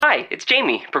Hi, it's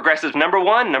Jamie, Progressive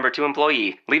 #1, #2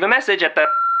 employee. Leave a message at the...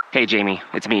 Hey, Jamie,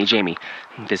 it's me, Jamie.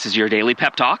 This is your daily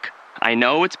pep talk. I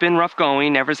know it's been rough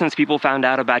going ever since people found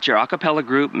out about your a cappella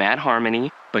group, Mad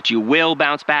Harmony, but you will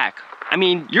bounce back. I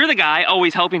mean, you're the guy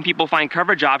always helping people find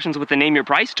coverage options with the Name Your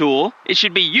Price tool. It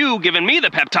should be you giving me the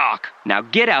pep talk. Now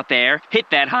get out there,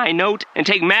 hit that high note, and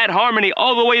take Mad Harmony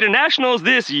all the way to nationals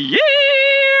this year!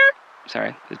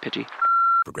 Sorry, it's pitchy.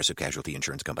 Progressive Casualty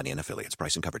Insurance Company and Affiliates.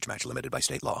 Price and coverage match limited by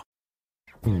state law.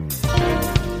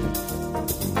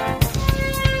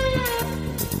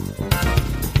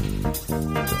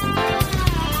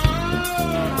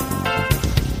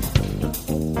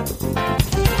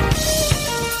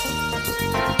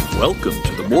 Welcome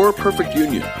to the More Perfect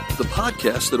Union, the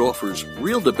podcast that offers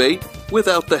real debate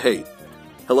without the hate.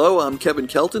 Hello, I'm Kevin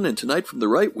Kelton, and tonight from the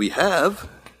right we have...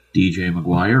 DJ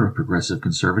McGuire, a progressive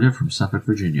conservative from Suffolk,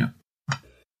 Virginia.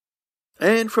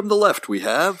 And from the left we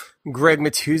have... Greg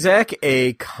Matuzak,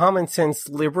 a common-sense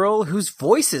liberal whose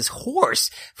voice is hoarse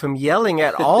from yelling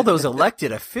at all those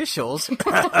elected officials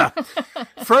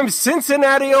from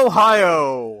Cincinnati,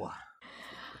 Ohio.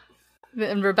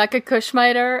 And Rebecca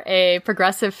Kushmiter, a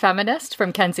progressive feminist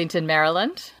from Kensington,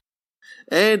 Maryland.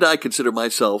 And I consider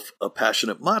myself a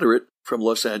passionate moderate from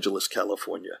Los Angeles,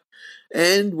 California.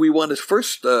 And we want to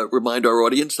first remind our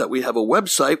audience that we have a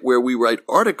website where we write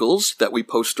articles that we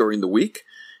post during the week.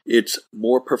 It's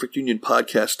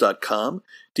moreperfectunionpodcast.com.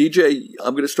 DJ,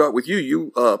 I'm going to start with you.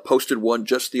 You posted one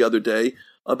just the other day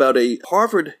about a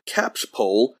Harvard CAPS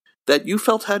poll that you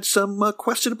felt had some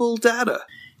questionable data.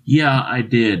 Yeah, I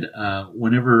did.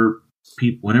 Whenever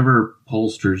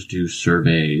pollsters do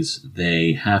surveys,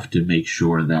 they have to make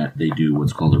sure that they do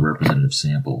what's called a representative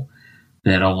sample.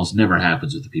 That almost never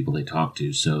happens with the people they talk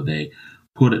to. So they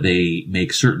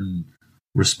make certain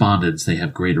respondents, they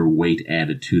have greater weight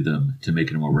added to them to make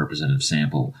it a more representative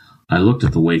sample. I looked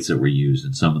at the weights that were used,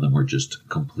 and some of them were just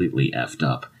completely effed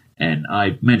up. And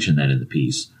I mentioned that in the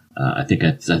piece. I think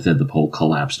I said the poll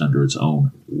collapsed under its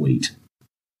own weight.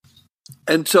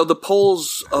 And so the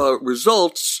poll's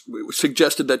results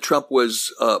suggested that Trump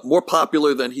was more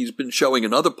popular than he's been showing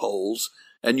in other polls.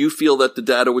 And you feel that the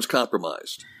data was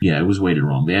compromised? Yeah, it was weighted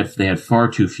wrong. They had far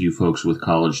too few folks with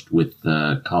college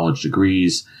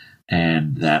degrees,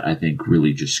 and that I think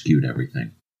really just skewed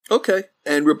everything. Okay.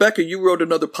 And Rebecca, you wrote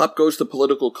another Pop Goes the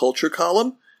Political Culture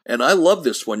column, and I love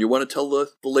this one. You want to tell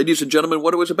the ladies and gentlemen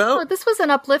what it was about? Oh, this was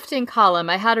an uplifting column.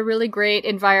 I had a really great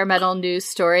environmental news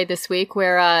story this week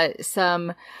where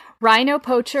some rhino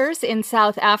poachers in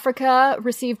South Africa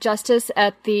received justice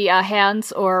at the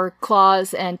hands or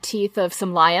claws and teeth of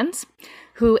some lions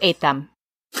who ate them.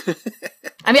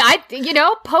 I mean,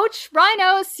 poach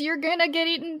rhinos, you're gonna get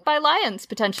eaten by lions,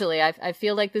 potentially. I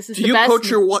feel like this is the best. Do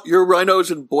you poach your rhinos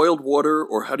in boiled water,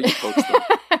 or how do you poach them?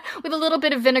 With a little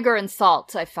bit of vinegar and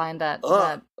salt, I find that.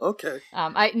 Okay.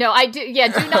 I do. Yeah,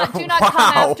 do not Wow. come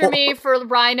after me for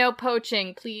rhino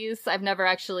poaching, please. I've never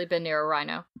actually been near a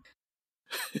rhino.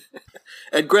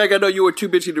 And Greg, I know you were too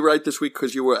busy to write this week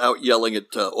because you were out yelling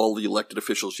at all the elected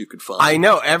officials you could find. I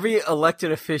know, every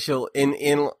elected official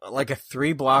in like a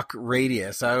 3-block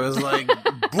radius. I was like,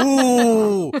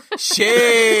 boo,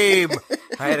 shame.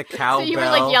 I had a cowbell. So you were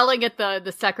like yelling at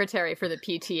the secretary for the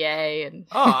PTA and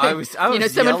I was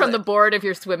someone from the board of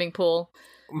your swimming pool.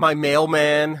 My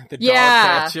mailman, the dog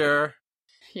catcher.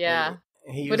 Yeah.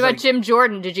 What about Jim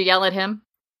Jordan? Did you yell at him?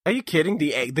 Are you kidding?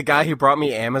 The guy who brought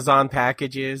me Amazon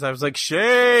packages. I was like,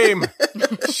 shame,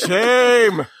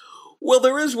 shame. Well,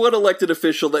 there is one elected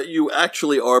official that you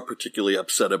actually are particularly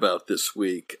upset about this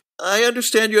week. I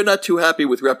understand you're not too happy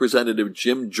with Representative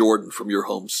Jim Jordan from your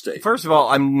home state. First of all,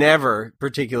 I'm never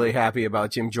particularly happy about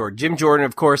Jim Jordan. Jim Jordan,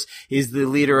 of course, is the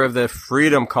leader of the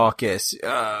Freedom Caucus,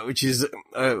 which is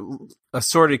a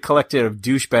assorted collective of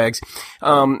douchebags.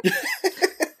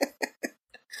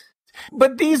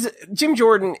 But Jim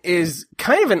Jordan is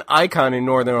kind of an icon in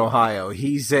Northern Ohio.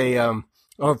 He's a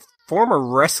former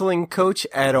wrestling coach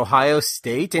at Ohio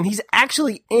State, and he's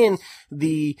actually in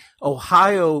the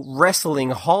Ohio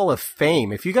Wrestling Hall of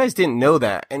Fame, if you guys didn't know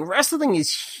that. And wrestling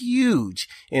is huge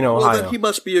in Ohio. Well, then he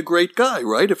must be a great guy,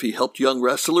 right? If he helped young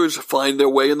wrestlers find their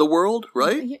way in the world,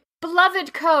 right?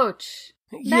 Beloved coach.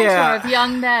 Mentor of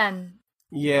young men.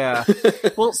 Yeah.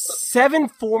 Well, 7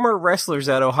 former wrestlers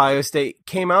at Ohio State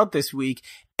came out this week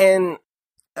and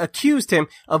accused him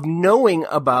of knowing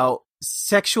about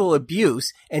sexual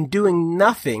abuse and doing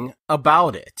nothing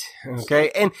about it.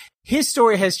 Okay. And his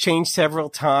story has changed several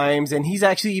times, and he's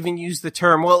actually even used the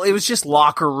term, well, it was just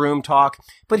locker room talk.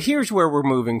 But here's where we're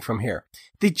moving from here.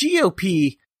 The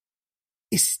GOP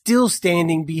is still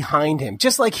standing behind him,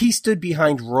 just like he stood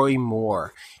behind Roy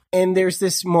Moore. And there's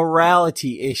this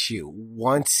morality issue.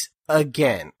 Once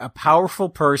again, a powerful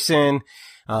person,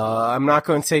 I'm not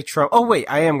going to say Trump. Oh, wait,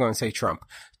 I am going to say Trump.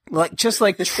 Just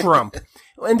like Trump.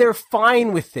 And they're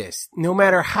fine with this. No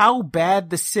matter how bad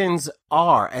the sins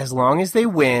are, as long as they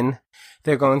win,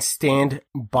 they're going to stand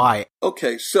by it.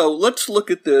 Okay, so let's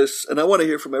look at this, and I want to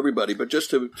hear from everybody, but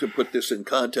just to put this in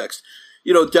context,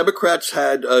 you know, Democrats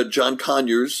had John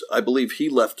Conyers. I believe he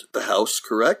left the House,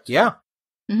 correct? Yeah.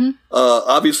 Mm-hmm.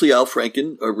 Obviously, Al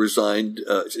Franken resigned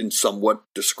in somewhat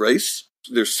disgrace.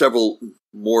 There's several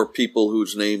more people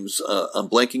whose names I'm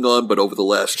blanking on, but over the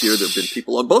last year, there have been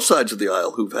people on both sides of the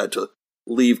aisle who've had to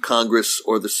leave Congress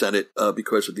or the Senate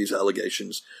because of these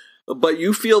allegations. But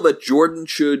you feel that Jordan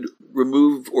should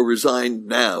remove or resign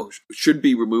now, should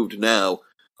be removed now,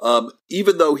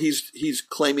 even though he's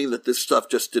claiming that this stuff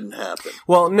just didn't happen.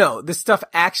 Well, no, this stuff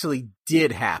actually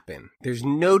did happen. There's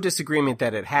no disagreement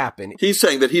that it happened. He's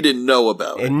saying that he didn't know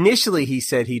about it. Initially, he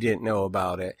said he didn't know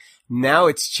about it. Now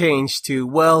it's changed to,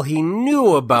 well, he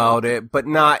knew about it, but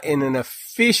not in an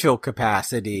official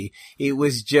capacity. It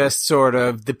was just sort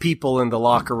of the people in the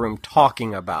locker room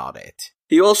talking about it.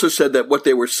 He also said that what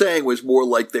they were saying was more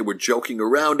like they were joking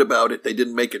around about it. They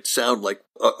didn't make it sound like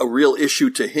a real issue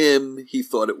to him. He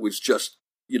thought it was just,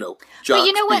 you know, jocks. But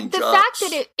you know what? The fact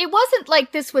that it wasn't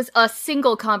like this was a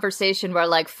single conversation where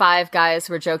like 5 guys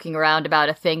were joking around about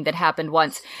a thing that happened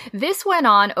once. This went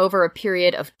on over a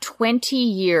period of 20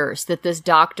 years that this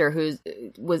doctor who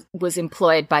was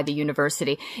employed by the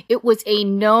university. It was a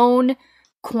known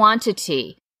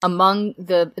quantity among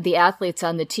the athletes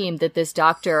on the team that this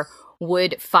doctor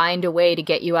would find a way to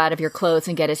get you out of your clothes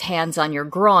and get his hands on your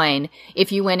groin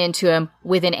if you went into him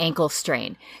with an ankle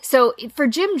strain. So for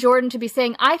Jim Jordan to be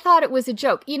saying, I thought it was a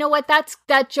joke, you know what?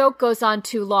 That joke goes on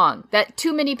too long. That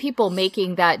too many people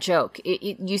making that joke.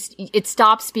 It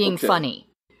stops being funny.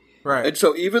 Right. And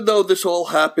so even though this all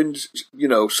happened, you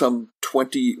know, some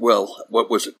 20, well, what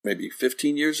was it, maybe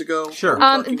 15 years ago? Sure.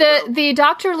 The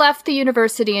doctor left the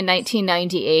university in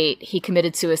 1998. He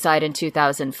committed suicide in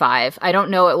 2005. I don't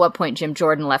know at what point Jim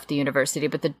Jordan left the university,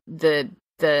 but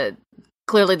the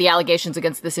clearly the allegations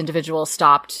against this individual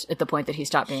stopped at the point that he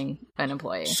stopped being an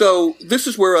employee. So this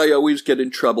is where I always get in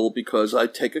trouble because I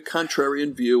take a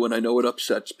contrarian view and I know it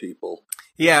upsets people.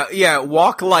 Yeah,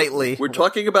 walk lightly. We're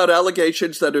talking about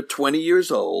allegations that are 20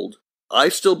 years old. I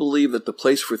still believe that the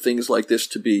place for things like this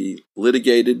to be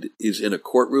litigated is in a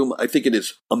courtroom. I think it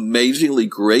is amazingly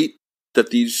great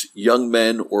that these young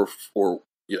men or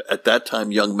at that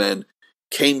time young men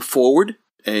came forward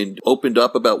and opened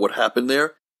up about what happened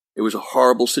there. It was a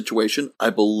horrible situation. I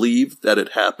believe that it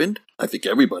happened. I think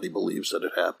everybody believes that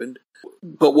it happened.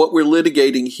 But what we're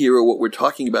litigating here or what we're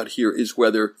talking about here is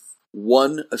whether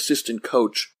one assistant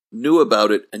coach knew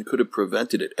about it and could have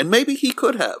prevented it. And maybe he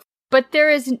could have. But there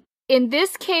is, in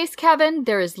this case, Kevin,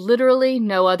 there is literally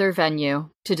no other venue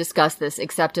to discuss this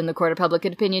except in the court of public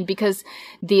opinion because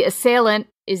the assailant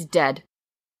is dead.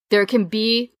 There can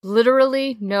be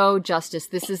literally no justice.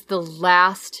 This is the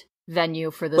last venue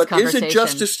for this conversation. But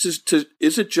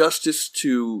is it justice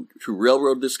to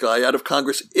railroad this guy out of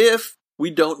Congress if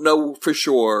we don't know for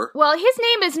sure? Well, his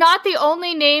name is not the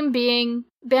only name being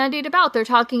bandied about. They're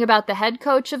talking about the head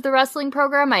coach of the wrestling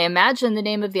program. I imagine the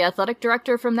name of the athletic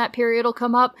director from that period will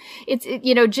come up.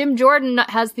 Jim Jordan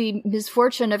has the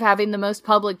misfortune of having the most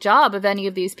public job of any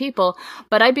of these people,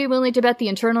 but I'd be willing to bet the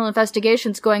internal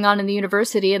investigations going on in the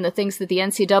university and the things that the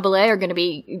NCAA are going to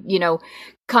be,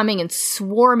 coming and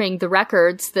swarming the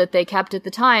records that they kept at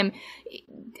the time.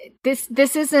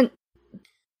 This isn't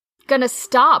going to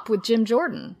stop with Jim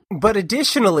Jordan. But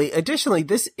additionally,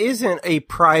 this isn't a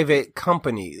private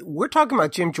company. We're talking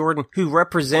about Jim Jordan, who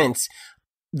represents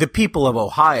the people of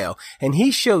Ohio. And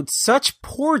he showed such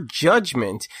poor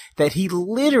judgment that he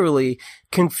literally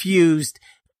confused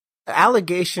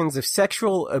allegations of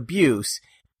sexual abuse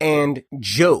and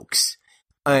jokes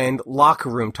and locker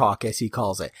room talk, as he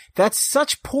calls it. That's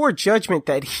such poor judgment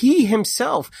that he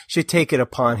himself should take it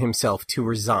upon himself to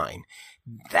resign.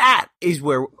 That is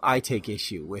where I take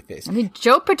issue with this. I mean,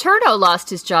 Joe Paterno lost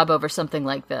his job over something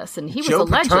like this, and he was a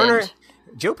legend.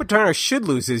 Joe Paterno should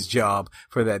lose his job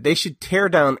for that. They should tear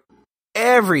down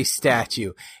every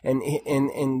statue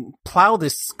and plow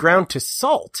this ground to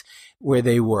salt where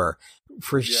they were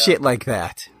for shit like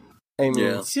that. I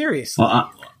mean, seriously.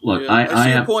 Well, I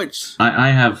have points. I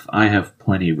have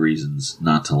plenty of reasons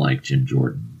not to like Jim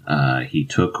Jordan. He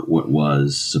took what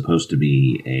was supposed to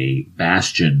be a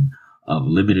bastion of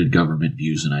limited government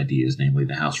views and ideas, namely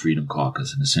the House Freedom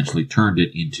Caucus, and essentially turned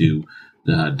it into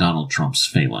Donald Trump's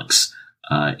phalanx.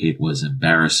 It was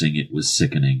embarrassing. It was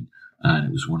sickening. And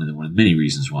it was one of the many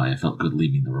reasons why I felt good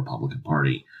leaving the Republican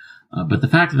Party. But the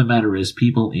fact of the matter is,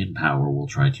 people in power will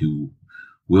try to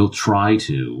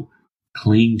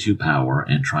cling to power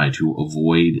and try to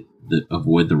avoid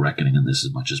the reckoning on this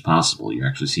as much as possible. You're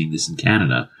actually seeing this in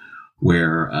Canada,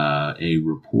 where a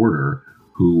reporter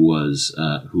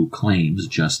who claims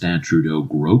Justin Trudeau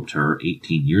groped her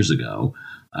 18 years ago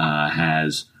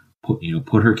has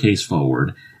put her case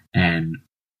forward, and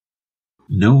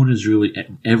no one is really.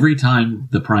 Every time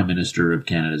the Prime Minister of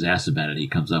Canada is asked about it, he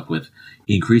comes up with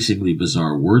increasingly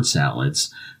bizarre word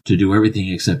salads to do everything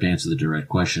except answer the direct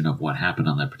question of what happened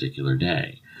on that particular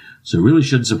day. So it really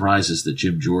shouldn't surprise us that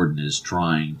Jim Jordan is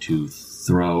trying to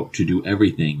do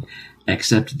everything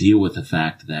except deal with the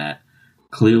fact that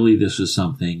clearly this was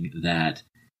something that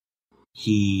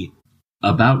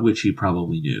about which he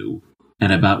probably knew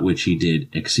and about which he did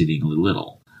exceedingly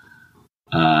little.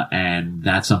 And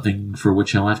that's something for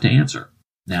which he'll have to answer.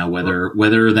 Now,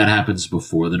 whether that happens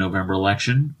before the November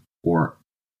election or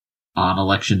on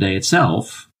election day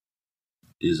itself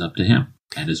is up to him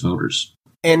and his voters.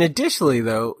 And additionally,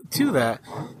 though, to that,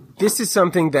 this is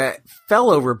something that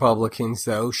fellow Republicans,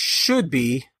 though, should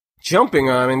be jumping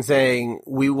on and saying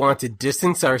we want to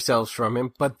distance ourselves from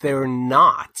him, but they're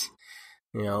not.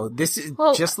 This is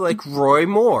just like Roy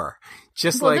Moore.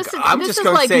 Just like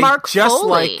Mark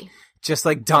Foley. Just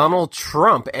like Donald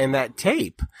Trump and that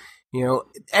tape.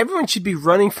 Everyone should be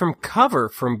running from cover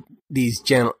from these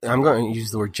I'm going to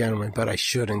use the word gentlemen, but I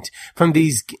shouldn't. From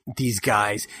these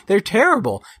guys. They're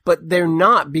terrible, but they're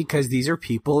not, because these are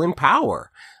people in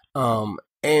power.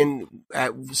 And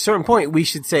at a certain point, we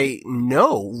should say,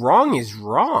 no, wrong is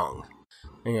wrong.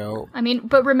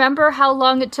 But remember how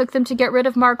long it took them to get rid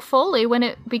of Mark Foley when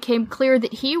it became clear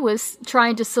that he was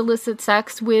trying to solicit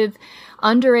sex with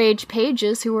underage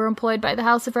pages who were employed by the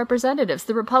House of Representatives.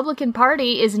 The Republican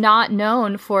Party is not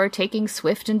known for taking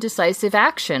swift and decisive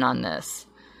action on this.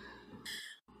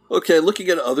 Okay, looking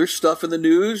at other stuff in the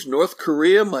news, North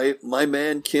Korea, my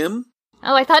man Kim.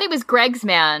 Oh, I thought he was Greg's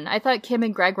man. I thought Kim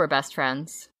and Greg were best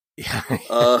friends. Yeah.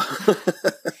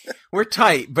 We're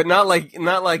tight, but not like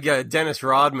Dennis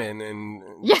Rodman and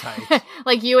tight.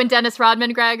 Like you and Dennis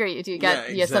Rodman, Greg, or you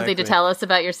have something to tell us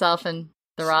about yourself and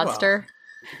the Rodster?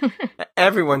 Well,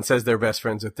 everyone says they're best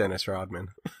friends with Dennis Rodman.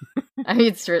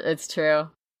 It's true.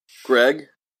 Greg,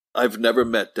 I've never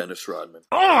met Dennis Rodman.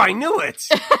 Oh, I knew it.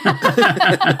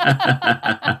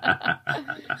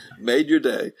 Made your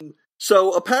day.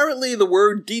 So apparently the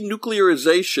word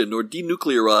denuclearization or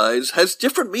denuclearize has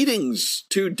different meanings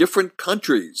to different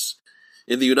countries.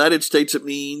 In the United States, it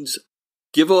means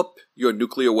give up your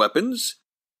nuclear weapons.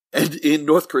 And in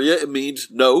North Korea, it means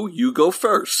no, you go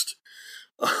first.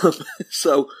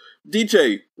 So,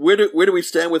 DJ, where do we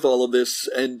stand with all of this?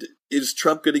 And is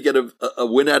Trump going to get a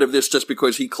win out of this just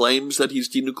because he claims that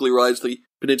he's denuclearized the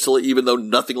peninsula, even though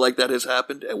nothing like that has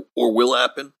happened or will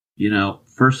happen?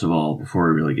 First of all, before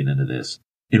we really get into this,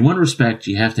 in one respect,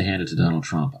 you have to hand it to Donald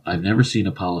Trump. I've never seen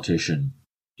a politician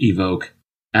evoke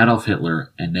Adolf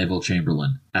Hitler and Neville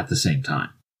Chamberlain at the same time.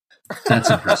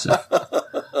 That's impressive.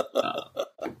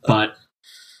 But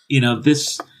an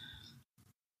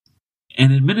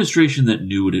administration that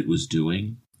knew what it was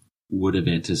doing would have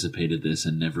anticipated this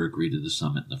and never agreed to the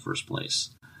summit in the first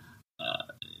place.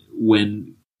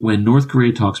 When North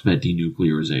Korea talks about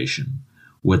denuclearization,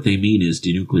 what they mean is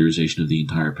denuclearization of the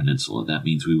entire peninsula. That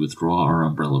means we withdraw our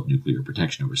umbrella of nuclear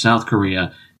protection over South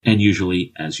Korea, and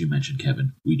usually, as you mentioned,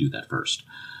 Kevin, we do that first.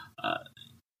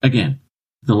 Again,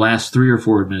 the last 3 or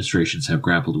 4 administrations have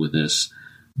grappled with this.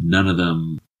 None of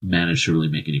them managed to really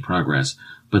make any progress,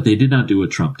 but they did not do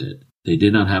what Trump did. They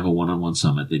did not have a one-on-one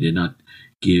summit. They did not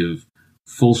give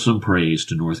fulsome praise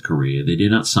to North Korea. They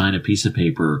did not sign a piece of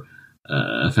paper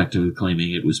effectively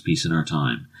claiming it was peace in our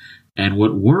time. And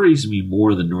what worries me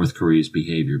more than North Korea's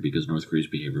behavior, because North Korea's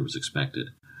behavior was expected,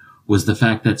 was the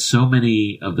fact that so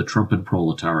many of the Trumpan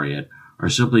proletariat are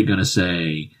simply going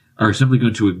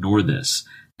to ignore this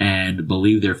and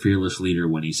believe their fearless leader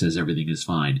when he says everything is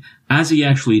fine, as he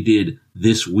actually did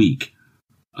this week,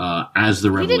 as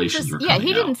the revelations were coming out. Yeah,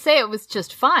 he didn't say it was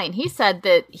just fine. He said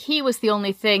that he was the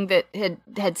only thing that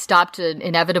had stopped an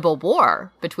inevitable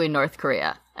war between North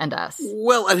Korea and us.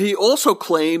 Well, and he also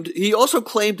claimed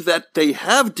that they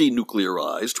have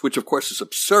denuclearized, which of course is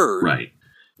absurd. Right.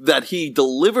 That he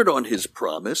delivered on his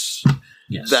promise.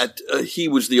 Yes. That he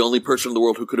was the only person in the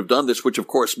world who could have done this, which of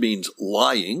course means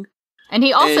lying. And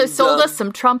he also sold us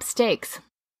some Trump steaks.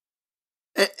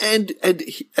 And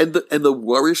the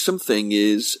worrisome thing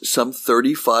is some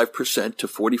 35% to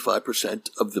 45%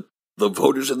 of the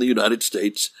voters in the United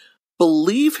States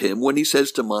believe him when he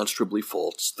says demonstrably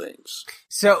false things.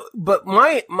 So, but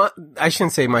my I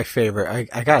shouldn't say my favorite.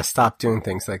 I gotta stop doing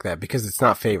things like that because it's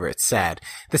not favorite. It's sad.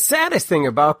 The saddest thing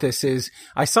about this is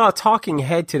I saw a talking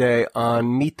head today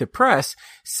on Meet the Press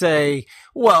say,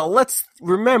 well, let's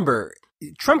remember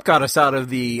Trump got us out of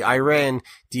the Iran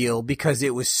deal because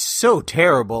it was so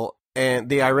terrible, and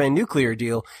the Iran nuclear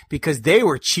deal because they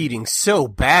were cheating so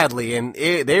badly, and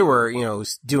they were,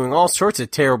 doing all sorts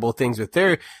of terrible things with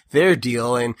their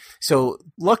deal. And so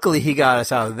luckily he got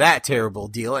us out of that terrible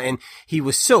deal, and he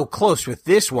was so close with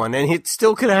this one, and it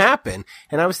still could happen.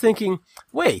 And I was thinking,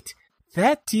 wait,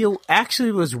 that deal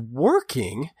actually was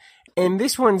working, and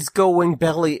this one's going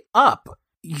belly up.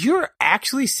 You're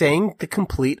actually saying the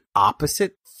complete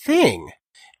opposite thing,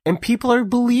 and people are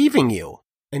believing you,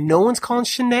 and no one's calling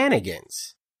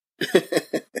shenanigans.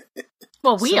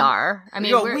 Well, we are. I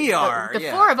mean, we are.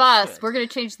 The four of us, we're going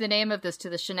to change the name of this to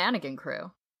the Shenanigan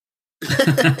Crew.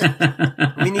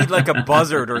 We need like a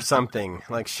buzzard or something,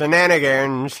 like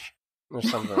shenanigans or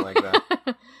something like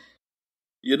that.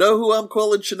 You know who I'm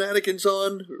calling shenanigans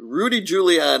on? Rudy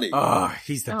Giuliani. Oh,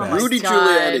 he's the best. Rudy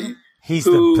Giuliani. He's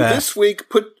who the best. This week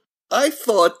I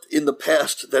thought in the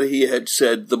past that he had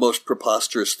said the most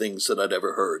preposterous things that I'd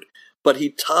ever heard, but he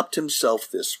topped himself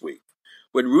this week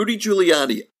when Rudy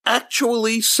Giuliani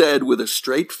actually said with a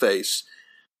straight face,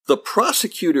 the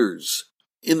prosecutors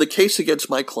in the case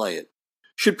against my client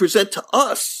should present to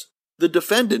us, the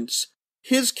defendants,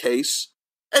 his case,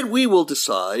 and we will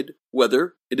decide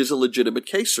whether it is a legitimate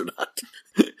case or not.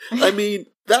 I mean,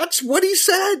 that's what he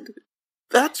said.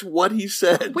 That's what he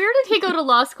said. Where did he go to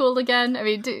law school again? I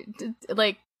mean, did he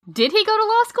go to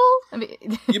law school? I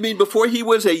mean, you mean before he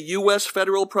was a U.S.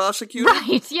 federal prosecutor?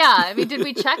 Right, yeah. I mean, did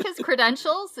we check his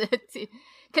credentials?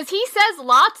 Because he says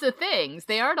lots of things.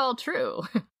 They aren't all true.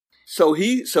 So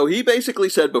he basically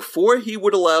said before he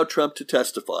would allow Trump to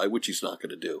testify, which he's not going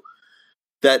to do,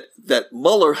 that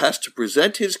Mueller has to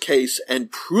present his case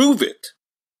and prove it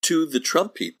to the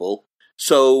Trump people.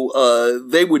 So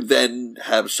they would then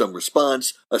have some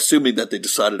response, assuming that they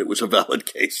decided it was a valid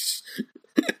case.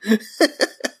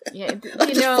 Yeah, I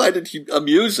just find it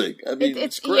amusing. I mean,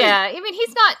 it's great. Yeah, I mean,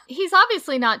 he's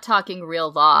obviously not talking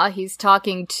real law. He's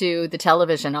talking to the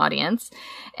television audience.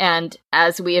 And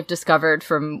as we have discovered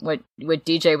from what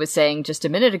DJ was saying just a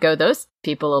minute ago, those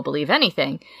people will believe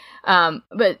anything.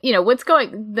 But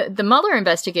the Mueller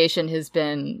investigation has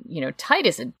been, tight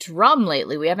as a drum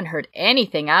lately. We haven't heard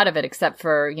anything out of it except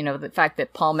for, the fact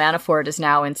that Paul Manafort is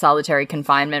now in solitary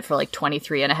confinement for like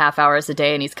 23 and a half hours a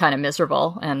day, and he's kind of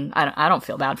miserable, and I don't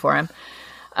feel bad for him.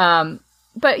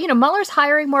 But Mueller's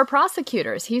hiring more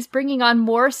prosecutors. He's bringing on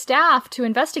more staff to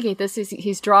investigate this.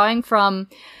 He's drawing from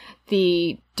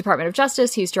the Department of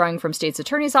Justice. He's drawing from states'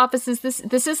 attorneys' offices.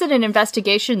 This isn't an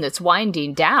investigation that's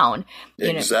winding down.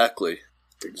 Exactly.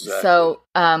 So,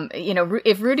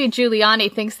 if Rudy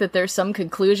Giuliani thinks that there's some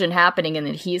conclusion happening and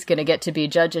that he's going to get to be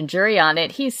judge and jury on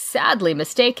it, he's sadly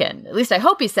mistaken. At least I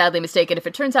hope he's sadly mistaken. If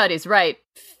it turns out he's right,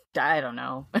 I don't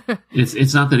know.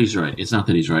 It's not that he's right. It's not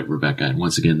that he's right, Rebecca. And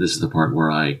once again, this is the part where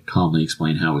I calmly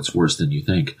explain how it's worse than you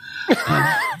think.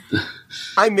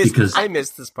 I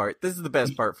missed this part. This is the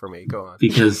best part for me. Go on.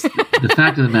 Because the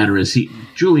fact of the matter is,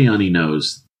 Giuliani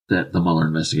knows that the Mueller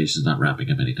investigation is not wrapping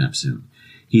up anytime soon.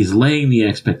 He's laying the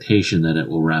expectation that it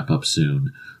will wrap up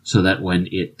soon, so that when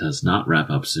it does not wrap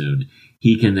up soon,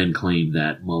 he can then claim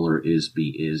that Mueller is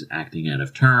acting out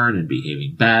of turn and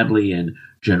behaving badly and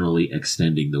generally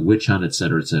extending the witch hunt, et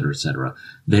cetera, et cetera, et cetera.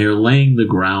 They're laying the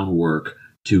groundwork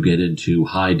to get into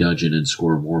high dudgeon and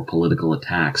score more political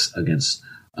attacks against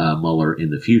Mueller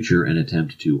in the future and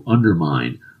attempt to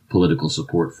undermine political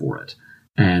support for it.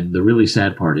 And the really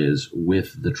sad part is,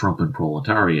 with the Trump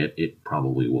proletariat, it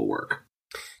probably will work.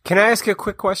 Can I ask a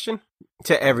quick question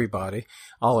to everybody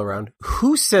all around?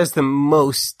 Who says the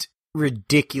most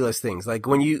ridiculous things? Like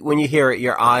when you hear it,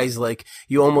 your eyes, like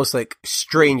you almost like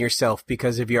strain yourself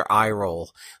because of your eye roll.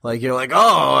 Like you're like,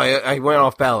 oh, I went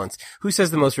off balance. Who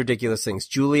says the most ridiculous things?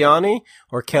 Giuliani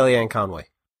or Kellyanne Conway?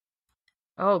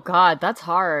 Oh God, that's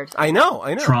hard. I know.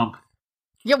 Trump.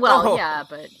 Yeah, well, yeah,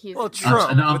 but he's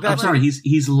Trump. I'm sorry.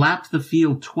 He's lapped the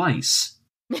field twice.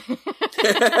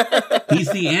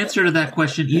 He's the answer to that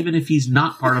question, even if he's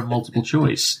not part of multiple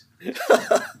choice.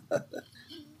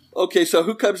 Okay, so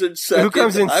who comes in second?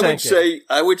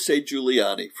 I would say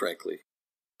Giuliani, frankly.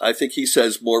 I think he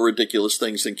says more ridiculous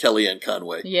things than Kellyanne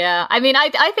Conway. Yeah, I mean,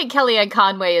 I think Kellyanne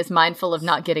Conway is mindful of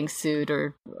not getting sued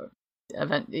or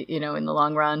in the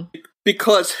long run.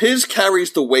 Because his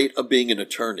carries the weight of being an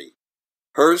attorney.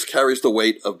 Hers carries the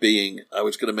weight of being, I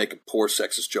was going to make a poor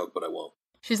sexist joke, but I won't.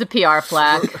 She's a PR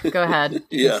flag. Go ahead.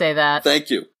 You can say that. Thank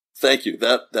you. Thank you.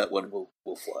 That one will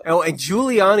fly. Oh, and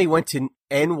Giuliani went to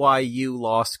NYU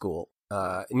Law School,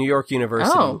 New York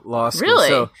University Law School. Really?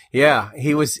 So yeah,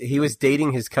 he was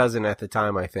dating his cousin at the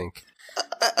time, I think.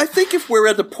 I think if we're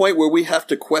at the point where we have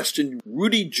to question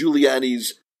Rudy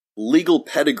Giuliani's legal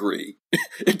pedigree,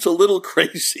 it's a little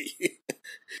crazy.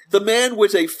 The man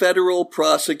was a federal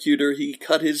prosecutor. He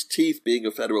cut his teeth being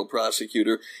a federal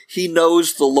prosecutor. He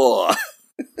knows the law.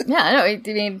 Yeah, I know. I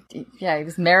mean, yeah, he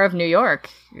was mayor of New York.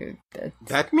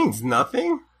 That means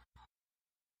nothing?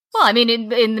 Well, I mean,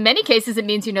 in many cases, it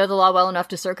means you know the law well enough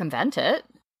to circumvent it.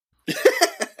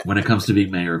 When it comes to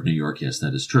being mayor of New York, yes,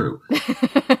 that is true.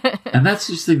 And that's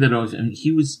just the thing that always, I mean,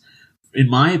 he was, in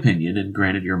my opinion, and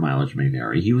granted your mileage may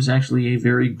vary, he was actually a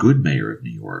very good mayor of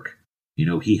New York. You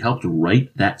know, he helped right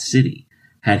that city.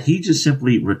 Had he just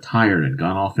simply retired and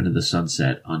gone off into the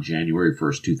sunset on January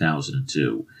 1st,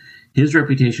 2002, his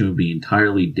reputation would be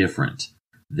entirely different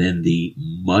than the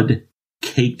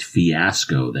mud-caked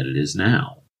fiasco that it is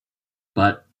now.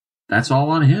 But that's all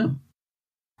on him.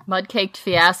 Mud-Caked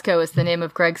Fiasco is the name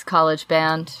of Greg's college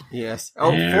band. Yes.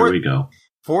 Oh, there we go.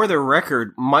 For the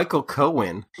record, Michael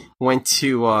Cohen went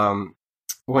to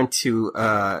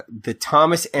the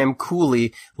Thomas M.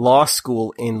 Cooley Law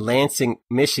School in Lansing,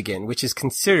 Michigan, which is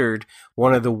considered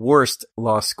one of the worst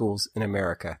law schools in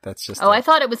America. That's just. I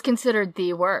thought it was considered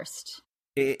the worst.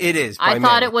 It is. I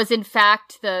thought it was, in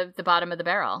fact, the bottom of the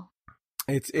barrel.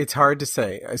 It's hard to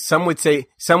say. Some would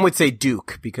say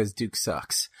Duke because Duke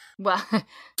sucks. Well,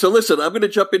 so listen, I'm going to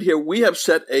jump in here. We have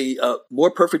set a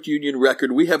more perfect union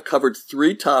record. We have covered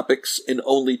 3 topics in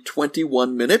only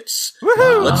 21 minutes.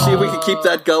 Woohoo! Let's see if we can keep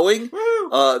that going.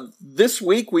 This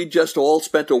week, we just all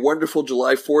spent a wonderful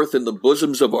July 4th in the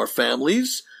bosoms of our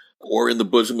families, or in the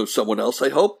bosom of someone else, I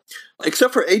hope,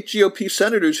 except for 8 GOP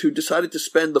senators who decided to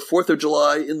spend the 4th of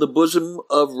July in the bosom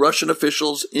of Russian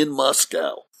officials in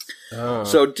Moscow. Oh.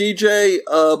 So, DJ,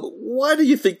 why do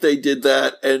you think they did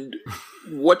that, and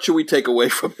what should we take away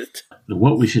from it?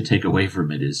 What we should take away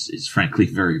from it is frankly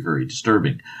very, very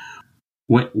disturbing.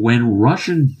 When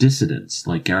Russian dissidents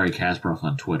like Gary Kasparov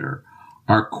on Twitter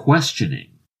are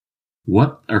questioning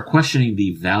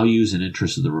the values and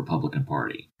interests of the Republican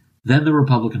Party, then the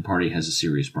Republican Party has a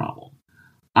serious problem.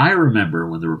 I remember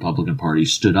when the Republican Party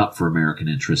stood up for American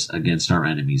interests against our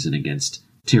enemies and against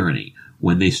tyranny,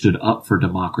 when they stood up for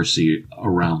democracy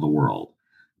around the world.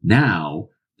 Now,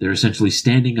 they're essentially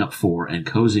standing up for and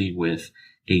cozying with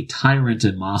a tyrant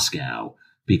in Moscow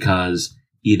because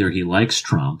either he likes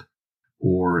Trump,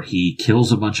 or he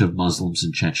kills a bunch of Muslims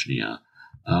in Chechnya,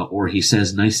 or he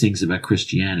says nice things about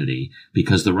Christianity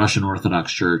because the Russian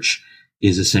Orthodox Church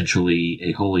is essentially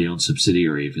a wholly owned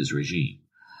subsidiary of his regime.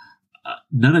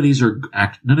 None of these are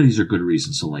good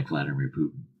reasons to like Vladimir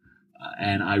Putin.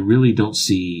 And I really don't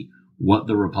see what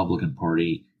the Republican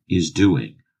Party is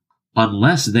doing,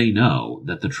 unless they know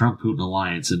that the Trump-Putin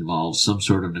alliance involves some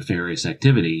sort of nefarious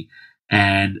activity,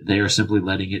 and they are simply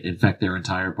letting it infect their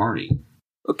entire party.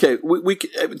 Okay,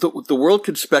 the world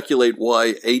could speculate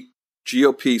why 7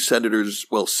 GOP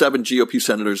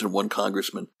senators and 1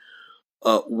 congressman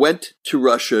went to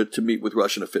Russia to meet with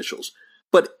Russian officials.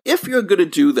 But if you're going to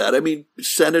do that, I mean,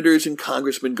 senators and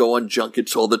congressmen go on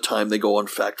junkets all the time. They go on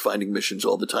fact-finding missions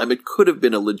all the time. It could have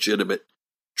been a legitimate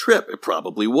trip. It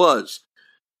probably was.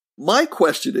 My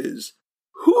question is,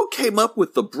 who came up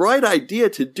with the bright idea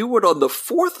to do it on the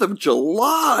 4th of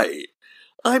July?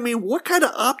 I mean, what kind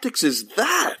of optics is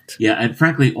that? Yeah, and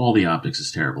frankly, all the optics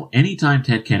is terrible. Anytime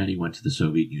Ted Kennedy went to the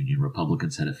Soviet Union,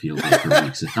 Republicans had a field day for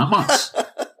weeks, if not months.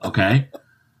 Okay?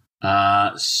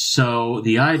 So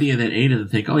the idea that 8 of them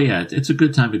think, oh yeah, it's a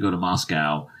good time to go to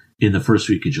Moscow in the first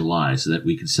week of July so that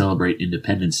we can celebrate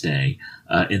Independence Day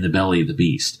in the belly of the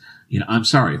beast. You know, I'm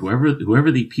sorry, whoever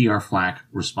the PR flack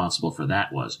responsible for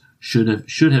that was should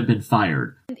have been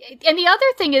fired. And the other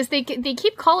thing is they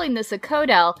keep calling this a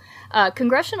CODEL.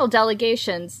 Congressional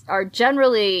delegations are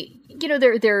generally, you know,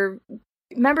 they're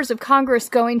members of Congress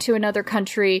going to another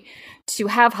country to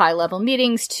have high-level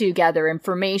meetings, to gather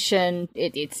information.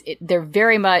 They're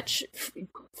very much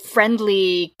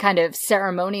friendly, kind of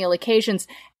ceremonial occasions,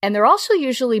 and they're also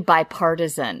usually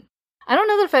bipartisan. I don't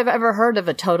know that if I've ever heard of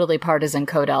a totally partisan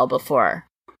CODEL before.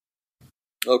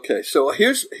 Okay, so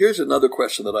here's another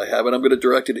question that I have, and I'm going to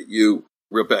direct it at you,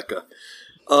 Rebecca.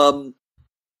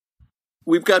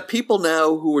 We've got people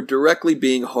now who are directly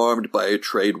being harmed by a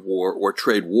trade war, or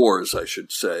trade wars, I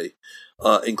should say,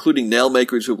 including nail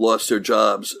makers who've lost their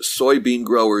jobs. Soybean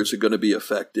growers are going to be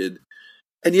affected.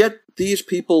 And yet these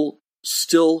people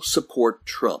still support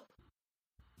Trump.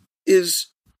 And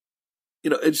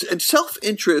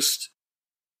self-interest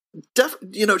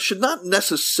should not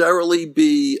necessarily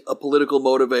be a political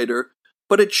motivator,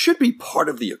 but it should be part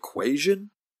of the equation.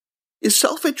 Is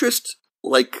self-interest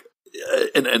like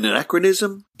an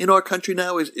anachronism in our country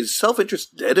now? Is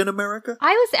self-interest dead in America?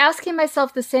 I was asking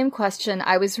myself the same question.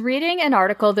 I was reading an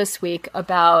article this week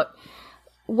about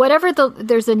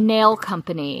there's a nail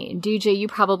company, DJ, you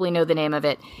probably know the name of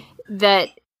it, that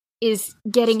is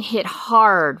getting hit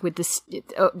hard with this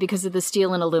because of the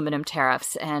steel and aluminum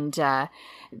tariffs, and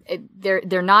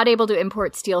they're not able to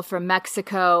import steel from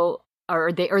Mexico,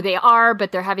 or they are,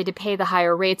 but they're having to pay the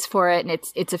higher rates for it, and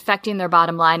it's affecting their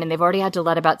bottom line, and they've already had to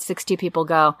let about 60 people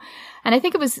go. And I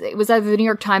think it was either the New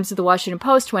York Times or the Washington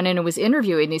Post went in and was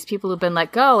interviewing these people who've been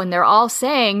let go, and they're all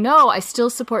saying, no, I still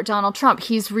support Donald Trump.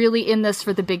 He's really in this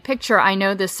for the big picture. I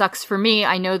know this sucks for me.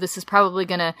 I know this is probably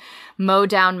going to mow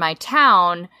down my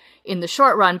town in the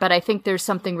short run, but I think there's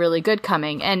something really good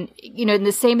coming. And, and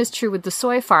the same is true with the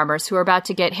soy farmers who are about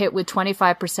to get hit with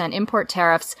 25% import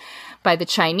tariffs by the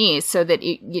Chinese, so that,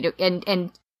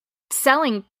 and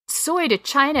selling soy to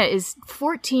China is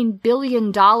 $14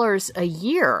 billion a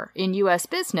year in U.S.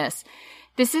 business.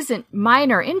 This isn't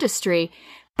minor industry,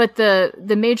 but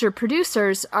the major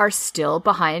producers are still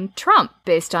behind Trump,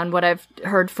 based on what I've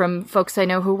heard from folks I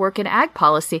know who work in ag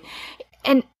policy.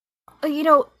 And,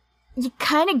 you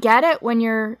kind of get it when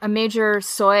you're a major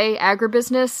soy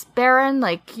agribusiness baron.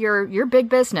 Like, you're big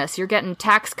business. You're getting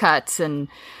tax cuts and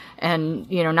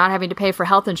not having to pay for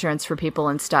health insurance for people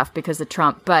and stuff because of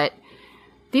Trump. But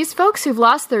these folks who've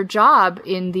lost their job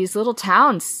in these little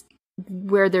towns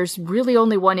where there's really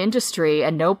only one industry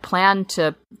and no plan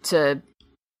to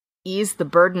ease the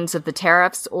burdens of the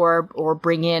tariffs or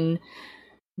bring in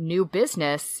new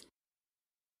business,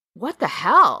 what the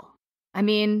hell? I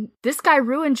mean, this guy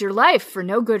ruined your life for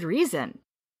no good reason.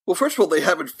 Well, first of all, they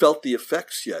haven't felt the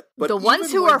effects yet. But the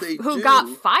ones who got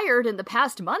fired in the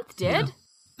past month did. Yeah.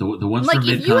 The ones like, from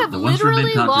if you have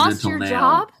literally lost your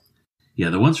job. Yeah,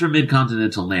 the ones from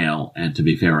Mid-Continental Nail, and to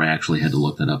be fair, I actually had to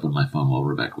look that up on my phone while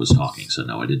Rebecca was talking, so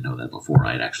no, I didn't know that before.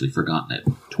 I had actually forgotten it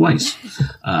twice.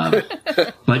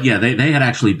 But yeah, they had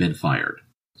actually been fired.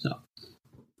 So.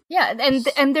 Yeah, and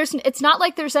it's not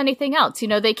like there's anything else.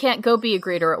 They can't go be a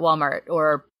greeter at Walmart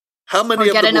or how many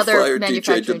of them were fired,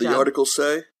 DJ, did the job. article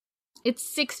say? It's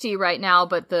 60 right now,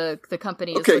 but the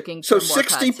company is looking for more cuts. So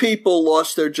 60 people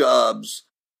lost their jobs.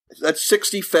 That's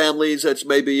 60 families. That's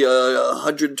maybe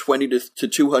 120 to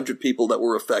 200 people that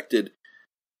were affected.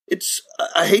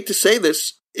 I hate to say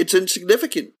this, it's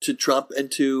insignificant to Trump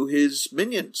and to his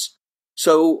minions.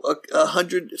 So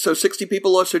 60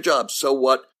 people lost their jobs. So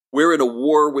what? We're in a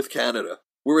war with Canada.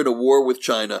 We're in a war with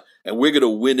China, and we're going to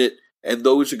win it. And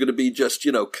those are going to be just,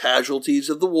 casualties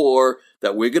of the war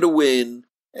that we're going to win.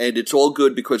 And it's all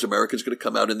good because America's going to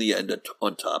come out in the end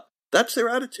on top. That's their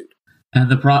attitude.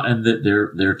 And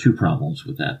there are two problems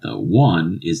with that, though.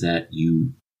 One is that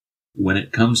when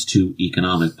it comes to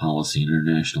economic policy and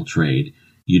international trade,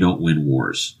 you don't win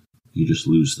wars. You just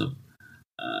lose them.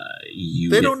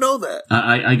 They don't know that.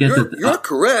 I get that. You're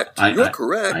correct. You're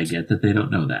correct. I get that they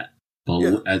don't know that.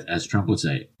 As Trump would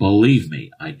say, believe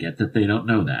me, I get that they don't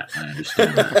know that. I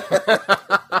understand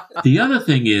that. The other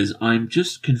thing is, I'm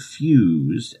just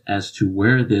confused as to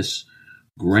where this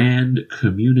grand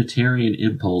communitarian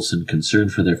impulse and concern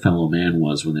for their fellow man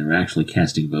was when they were actually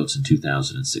casting votes in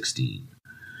 2016.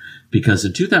 Because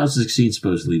in 2016,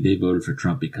 supposedly, they voted for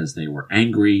Trump because they were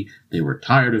angry, they were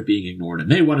tired of being ignored, and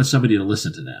they wanted somebody to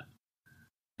listen to them.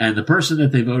 And the person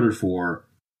that they voted for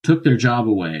took their job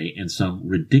away in some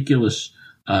ridiculous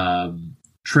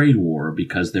trade war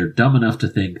because they're dumb enough to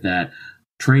think that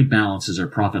trade balances are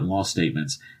profit and loss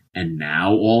statements. And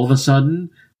now, all of a sudden,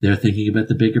 they're thinking about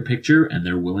the bigger picture and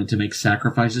they're willing to make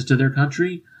sacrifices to their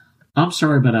country. I'm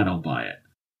sorry, but I don't buy it.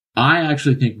 I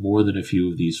actually think more than a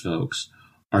few of these folks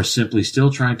are simply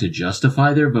still trying to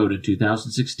justify their vote in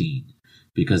 2016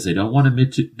 because they don't want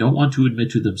to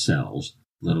admit to themselves,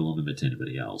 let alone admit to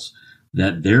anybody else,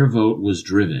 that their vote was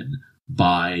driven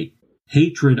by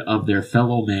hatred of their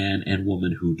fellow man and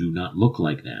woman who do not look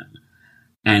like them.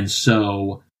 And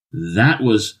so that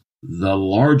was the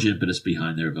large impetus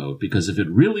behind their vote, because if it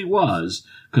really was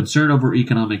concern over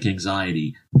economic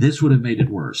anxiety, this would have made it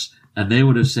worse. And they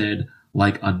would have said,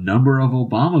 like a number of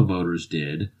Obama voters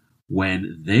did,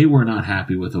 when they were not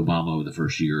happy with Obama over the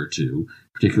first year or two,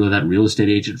 particularly that real estate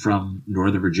agent from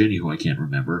Northern Virginia, who I can't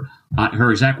remember, her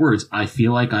exact words, I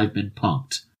feel like I've been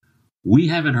punked. We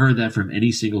haven't heard that from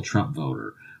any single Trump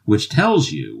voter, which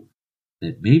tells you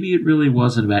that maybe it really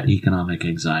wasn't about economic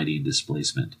anxiety and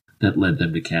displacement that led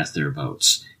them to cast their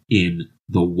votes in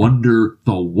the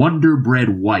wonder-bread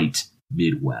white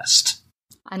Midwest.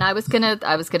 And I was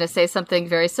gonna say something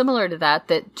very similar to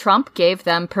that Trump gave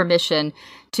them permission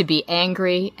to be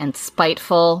angry and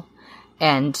spiteful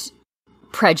and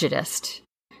prejudiced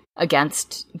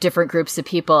against different groups of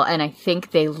people. And I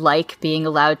think they like being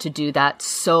allowed to do that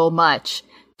so much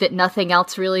that nothing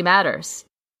else really matters.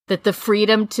 That the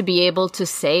freedom to be able to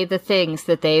say the things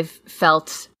that they've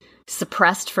felt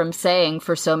suppressed from saying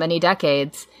for so many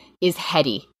decades is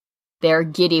heady. They're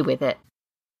giddy with it.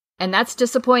 And that's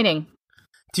disappointing.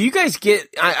 Do you guys get,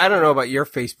 I don't know about your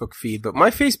Facebook feed, but my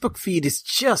Facebook feed is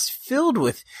just filled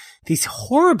with these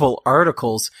horrible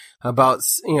articles about,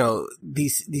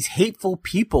 these hateful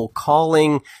people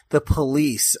calling the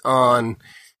police on,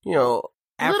 little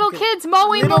kids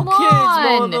mowing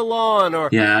the lawn. Or,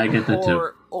 yeah, I get that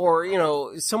too.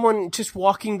 Or, someone just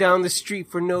walking down the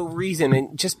street for no reason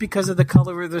and just because of the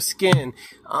color of their skin.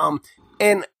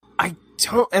 And I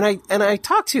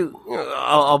talk to,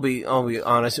 I'll be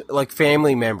honest, like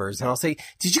family members, and I'll say,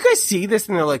 did you guys see this?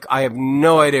 And they're like, I have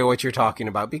no idea what you're talking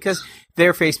about, because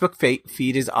their Facebook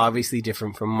feed is obviously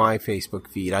different from my Facebook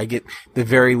feed. I get the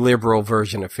very liberal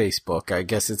version of Facebook. I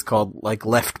guess it's called like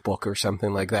Left Book or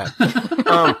something like that.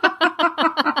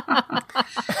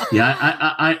 Yeah,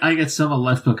 I get some a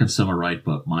Left Book and some a Right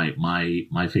Book. My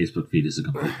Facebook feed is a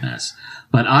complete mess.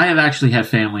 But I have actually had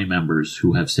family members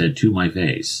who have said to my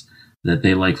face that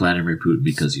they like Vladimir Putin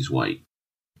because he's white.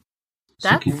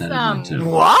 So keep that in mind too.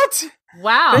 What?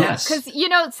 Wow. Yes. Because,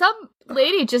 some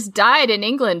lady just died in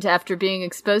England after being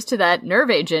exposed to that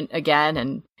nerve agent again.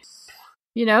 And,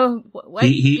 being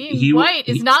white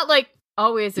is not like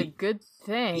always a good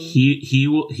thing. He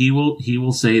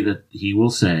will say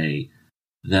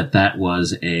that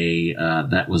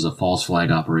was a false flag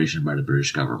operation by the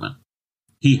British government.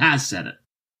 He has said it.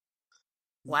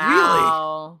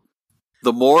 Wow. Really?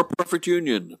 The More Perfect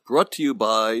Union, brought to you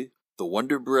by the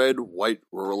Wonder Bread White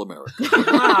Rural America.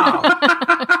 Wow.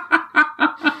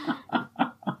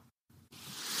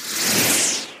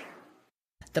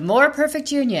 The More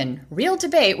Perfect Union, real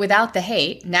debate without the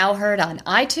hate, now heard on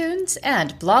iTunes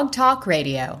and Blog Talk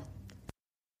Radio.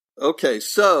 Okay,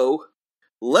 so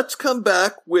let's come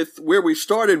back with where we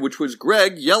started, which was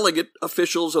Greg yelling at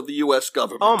officials of the U.S.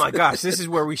 government. Oh my gosh, this is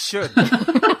where we should.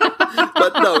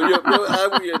 But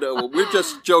no, we're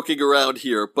just joking around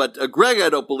here. But Greg, I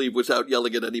don't believe, was out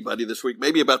yelling at anybody this week.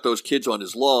 Maybe about those kids on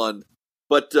his lawn.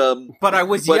 But I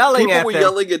was yelling at them. People were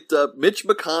yelling at Mitch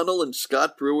McConnell and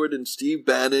Scott Pruitt and Steve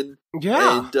Bannon.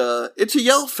 Yeah. And it's a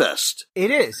yell fest.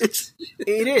 It is.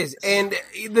 It is. And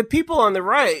the people on the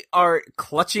right are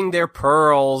clutching their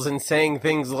pearls and saying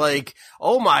things like,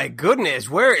 oh my goodness,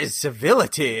 where is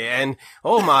civility? And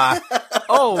oh my,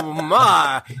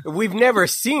 we've never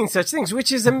seen such things,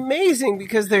 which is amazing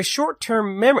because they're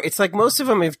short-term memory. It's like most of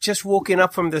them have just woken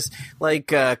up from this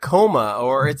coma,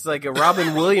 or it's like a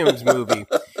Robin Williams movie.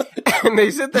 And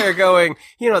they sit there going,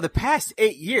 the past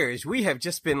 8 years, we have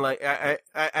just been like,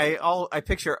 I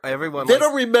picture everyone. They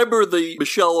don't remember the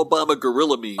Michelle Obama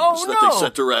gorilla memes they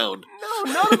sent around.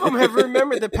 No, none of them have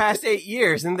remembered the past 8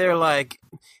 years. And they're like,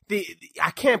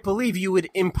 I can't believe you would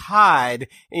impugn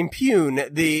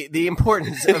the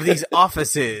importance of these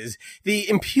offices, the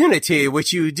impunity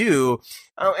which you do.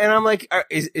 And I'm like,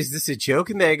 is this a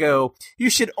joke? And they go, you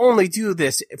should only do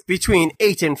this between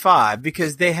 8 and 5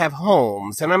 because they have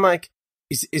homes. And I'm like,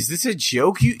 is this a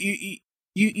joke?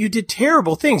 You did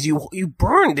terrible things. You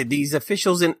burned these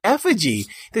officials in effigy.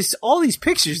 There's all these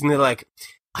pictures, and they're like,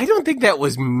 I don't think that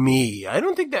was me. I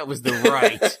don't think that was the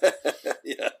right.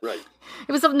 Yeah, right.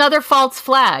 It was another false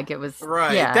flag. It was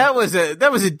right. Yeah. That was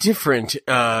a different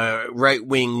right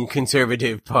wing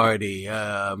conservative party.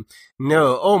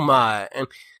 No, oh my, and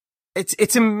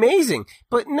it's amazing.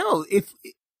 But no, if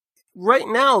right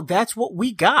now that's what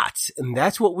we got, and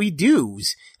that's what we do.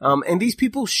 And these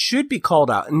people should be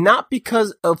called out, not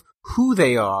because of who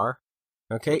they are.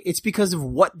 Okay, it's because of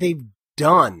what they've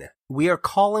done. We are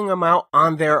calling them out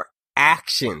on their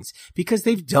actions because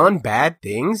they've done bad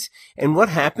things. And what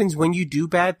happens when you do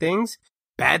bad things?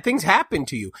 Bad things happen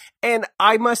to you. And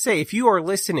I must say, if you are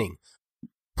listening,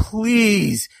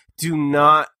 please do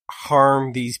not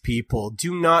harm these people.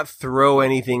 Do not throw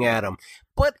anything at them.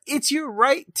 But it's your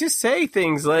right to say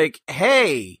things like,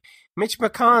 hey, Mitch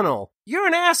McConnell, you're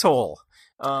an asshole.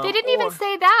 They didn't even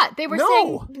say that. They were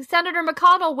saying, Senator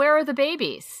McConnell, where are the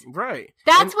babies? Right.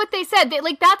 That's what they said.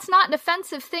 That's not an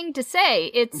offensive thing to say.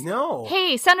 It's,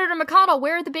 hey, Senator McConnell,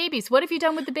 where are the babies? What have you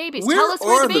done with the babies? Tell us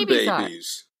where the babies are.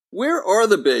 Where are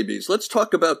the babies? Let's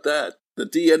talk about that. The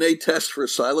DNA test for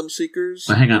asylum seekers?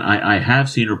 But hang on. I have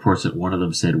seen reports that one of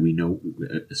them said, we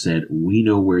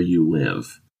know where you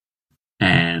live.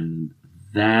 And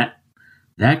that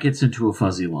gets into a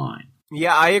fuzzy line.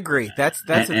 Yeah, I agree. That's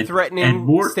a threatening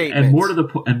statement. And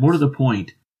more to the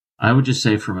point, I would just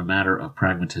say, from a matter of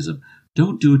pragmatism,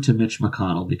 don't do it to Mitch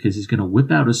McConnell, because he's going to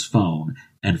whip out his phone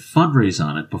and fundraise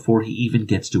on it before he even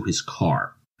gets to his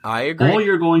car. I agree. All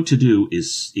you're going to do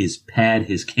is pad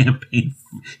his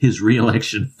his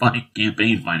re-election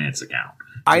campaign finance account.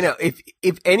 I know.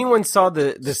 If anyone saw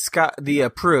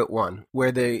the Pruitt one,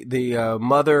 where the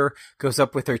mother goes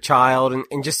up with her child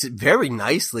and just very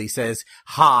nicely says,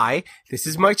 "Hi, this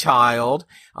is my child.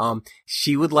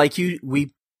 She would like you.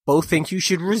 We both think you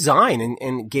should resign,"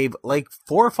 and gave like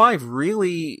 4 or 5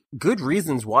 really good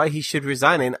reasons why he should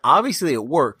resign. And obviously it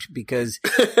worked because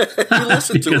he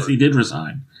listened to her. Because he did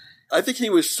resign. I think he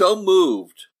was so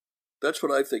moved. That's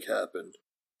what I think happened.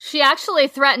 She actually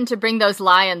threatened to bring those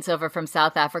lions over from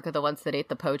South Africa, the ones that ate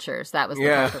the poachers. That was the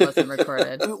part that wasn't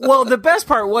recorded. Well, the best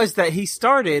part was that he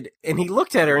started and he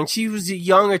looked at her and she was a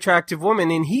young, attractive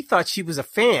woman and he thought she was a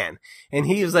fan. And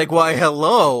he was like, "Why,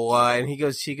 hello." And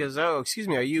she goes, "Oh, excuse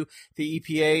me, are you the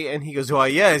EPA?" And he goes, "Why,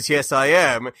 yes, I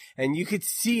am." And you could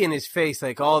see in his face,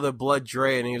 like, all the blood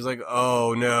drain. And he was like,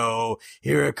 "Oh no,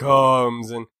 here it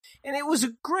comes." And it was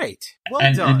great.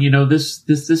 Well done. And this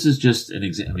is just an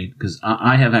example. I mean, because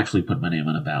I have actually put my name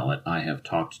on a ballot. I have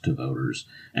talked to voters,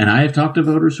 and I have talked to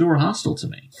voters who are hostile to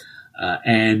me.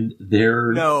 And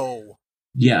they're no.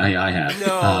 Yeah, I have.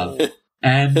 No.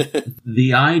 And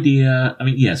the idea, I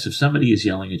mean, yes, if somebody is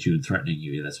yelling at you and threatening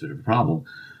you, that's a bit of a problem.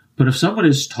 But if someone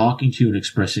is talking to you and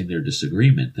expressing their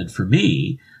disagreement, then for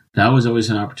me, that was always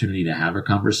an opportunity to have a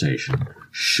conversation,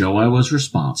 show I was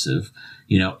responsive.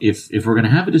 If we're going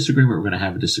to have a disagreement, we're going to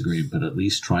have a disagreement, but at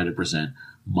least try to present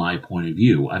my point of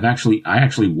view. I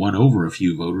actually won over a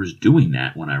few voters doing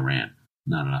that when I ran.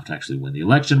 Not enough to actually win the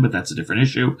election, but that's a different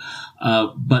issue.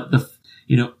 But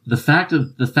the fact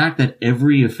that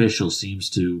every official seems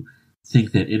to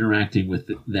think that interacting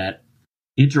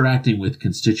with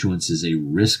constituents is a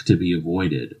risk to be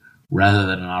avoided rather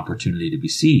than an opportunity to be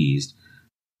seized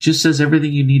just says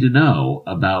everything you need to know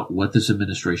about what this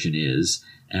administration is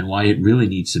and why it really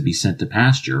needs to be sent to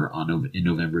pasture in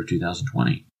November of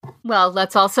 2020. Well,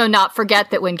 let's also not forget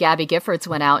that when Gabby Giffords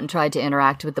went out and tried to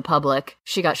interact with the public,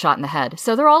 she got shot in the head.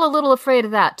 So they're all a little afraid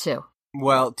of that, too.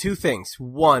 Well, 2 things.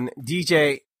 1,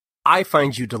 DJ, I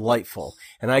find you delightful,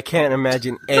 and I can't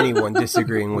imagine anyone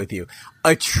disagreeing with you.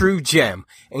 A true gem.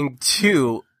 And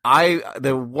 2,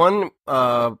 the one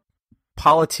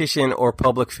politician or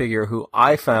public figure who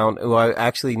I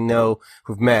actually know,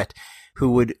 who've met,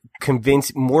 who would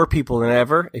convince more people than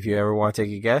ever, if you ever want to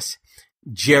take a guess,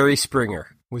 Jerry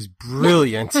Springer was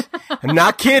brilliant. I'm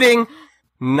not kidding.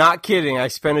 I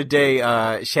spent a day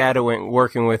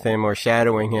working with him or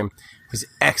shadowing him. Was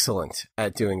excellent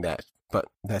at doing that. But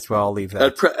that's where I'll leave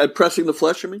that. At pressing the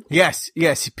flesh, I mean? Yes.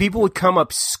 People would come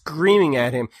up screaming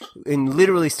at him and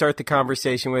literally start the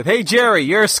conversation with, "Hey, Jerry,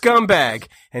 you're a scumbag."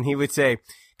 And he would say,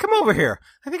 "Come over here.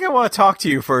 I think I want to talk to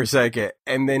you for a second."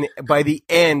 And then by the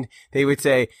end, they would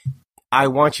say, "I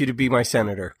want you to be my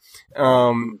senator."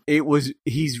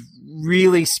 He's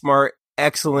really smart,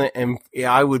 excellent, and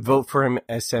I would vote for him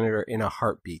as senator in a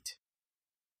heartbeat.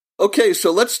 Okay,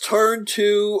 so let's turn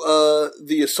to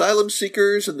the asylum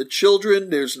seekers and the children.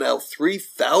 There's now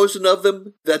 3,000 of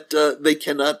them that they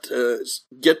cannot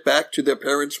get back to their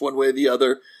parents one way or the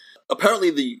other.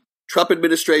 Apparently, the Trump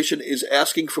administration is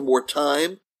asking for more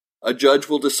time. A judge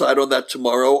will decide on that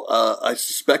tomorrow. I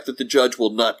suspect that the judge will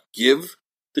not give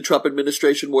the Trump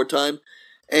administration more time.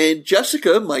 And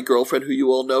Jessica, my girlfriend, who you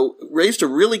all know, raised a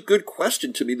really good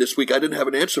question to me this week. I didn't have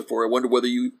an answer for. I wonder whether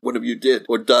one of you did,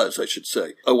 or does, I should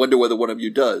say. I wonder whether one of you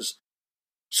does.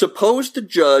 Suppose the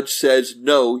judge says,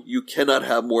 no, you cannot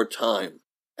have more time,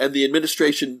 and the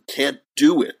administration can't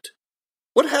do it.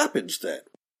 What happens then?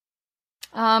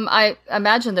 I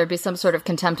imagine there'd be some sort of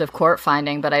contempt of court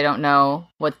finding, but I don't know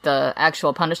what the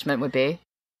actual punishment would be.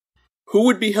 Who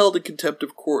would be held in contempt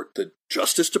of court? The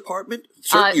Justice Department?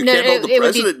 Certainly you can't hold the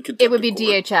president in contempt of court. It would be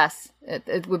DHS.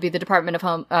 It would be the Department of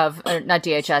not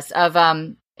DHS, of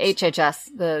HHS,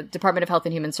 the Department of Health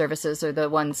and Human Services, are the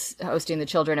ones hosting the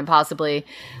children, and possibly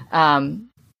the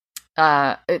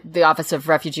Office of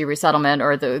Refugee Resettlement,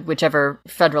 or whichever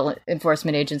federal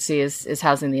enforcement agency is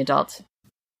housing the adults.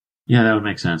 Yeah, that would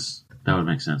make sense.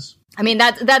 I mean,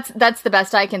 that's the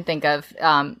best I can think of.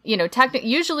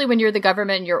 Usually when you're the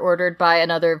government and you're ordered by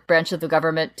another branch of the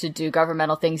government to do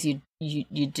governmental things, you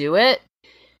do it.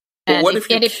 But what if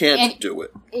you can't do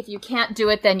it? If you can't do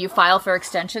it, then you file for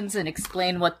extensions and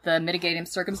explain what the mitigating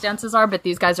circumstances are. But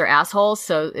these guys are assholes,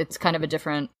 so it's kind of a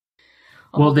different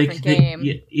game.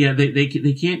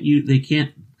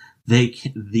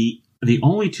 The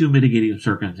only 2 mitigating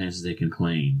circumstances they can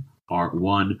claim are,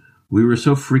 1, we were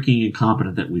so freaking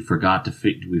incompetent that we forgot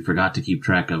to keep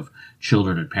track of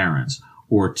children and parents.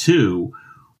 Or two,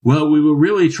 well, we were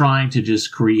really trying to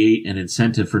just create an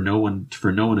incentive for no one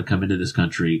to come into this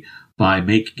country by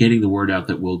getting the word out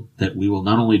that we will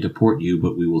not only deport you,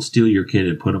 but we will steal your kid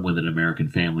and put them with an American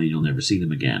family and you'll never see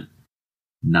them again.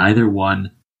 Neither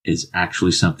one is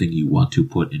actually something you want to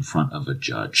put in front of a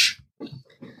judge.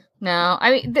 No,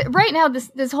 I mean, right now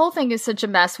this whole thing is such a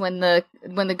mess. When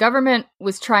the government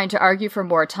was trying to argue for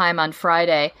more time on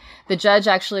Friday, the judge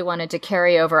actually wanted to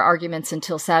carry over arguments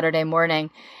until Saturday morning.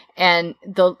 And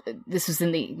this was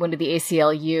in one of the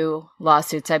ACLU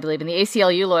lawsuits, I believe. And the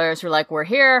ACLU lawyers were like, we're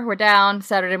here, we're down,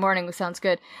 Saturday morning, sounds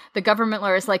good. The government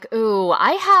lawyers like, ooh,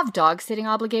 I have dog sitting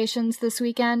obligations this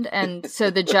weekend. And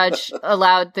so the judge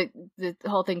allowed the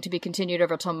whole thing to be continued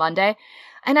over till Monday.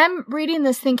 And I'm reading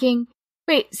this thinking,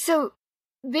 wait, so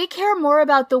they care more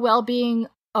about the well-being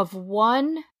of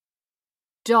one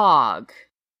dog.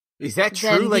 Is that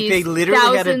true? Like they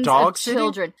literally had a dog sitting?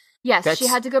 Children. Yes, she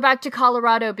had to go back to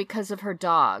Colorado because of her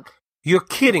dog. You're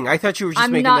kidding. I thought you were just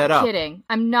making that up.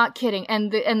 I'm not kidding.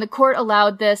 And the court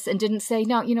allowed this and didn't say,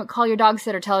 no, call your dog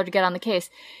sitter, tell her to get on the case.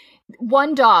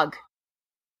 One dog.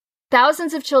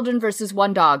 Thousands of children versus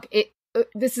one dog. It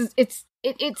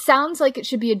sounds like it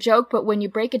should be a joke, but when you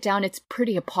break it down, it's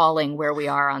pretty appalling where we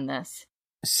are on this.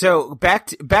 So back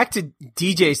to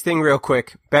DJ's thing real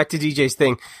quick. Back to DJ's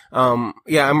thing.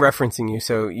 Yeah, I'm referencing you,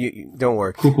 so you don't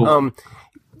worry. Cool.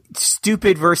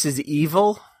 Stupid versus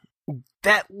evil.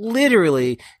 That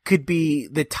literally could be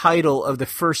the title of the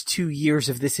first 2 years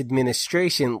of this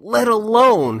administration, let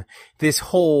alone this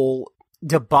whole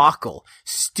debacle.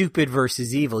 Stupid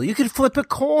versus evil. You could flip a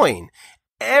coin.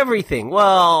 Everything.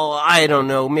 Well, I don't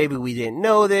know. Maybe we didn't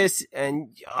know this,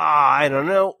 and I don't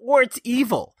know. Or it's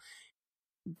evil.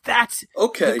 That's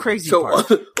the crazy part.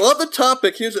 So on the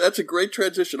topic, that's a great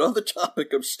transition. On the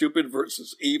topic of stupid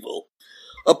versus evil,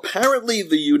 apparently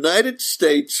the United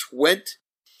States went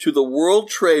to the World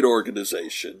Trade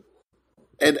Organization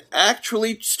and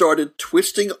actually started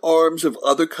twisting arms of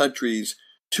other countries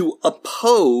to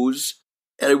oppose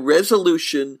a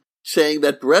resolution saying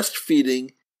that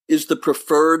breastfeeding is the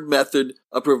preferred method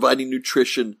of providing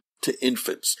nutrition to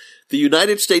infants. The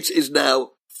United States is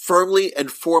now firmly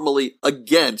and formally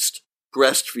against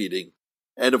breastfeeding.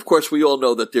 And of course, we all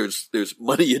know that there's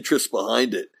money interest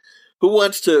behind it. Who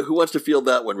wants to field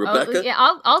that one, Rebecca? Oh, yeah,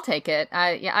 I'll take it.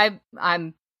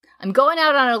 I'm going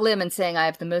out on a limb and saying I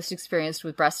have the most experience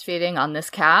with breastfeeding on this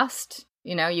cast.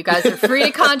 You guys are free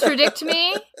to contradict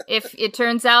me if it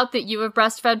turns out that you have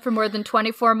breastfed for more than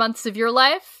 24 months of your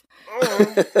life.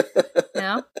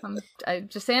 I'm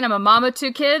just saying I'm a mom of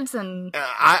 2 kids, and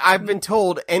I've been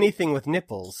told anything with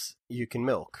nipples you can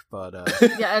milk, but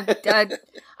yeah,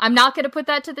 I'm not going to put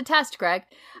that to the test, Greg.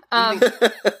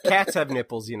 Cats have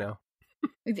nipples,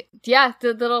 Yeah,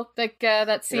 the little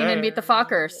that scene in Meet the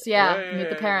Fockers. Yeah, Meet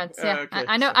the Parents. Yeah, okay.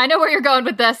 I know where you're going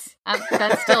with this.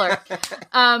 That's Stiller.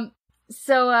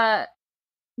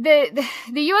 The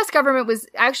U.S. government was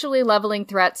actually leveling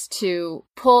threats to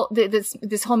pull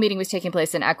this whole meeting was taking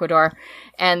place in Ecuador,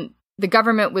 and the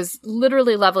government was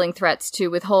literally leveling threats to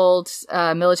withhold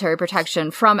military protection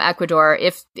from Ecuador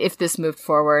if this moved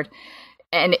forward,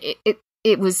 and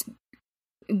it was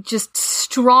just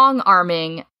strong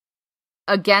arming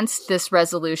against this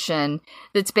resolution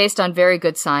that's based on very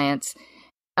good science,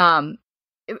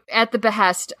 at the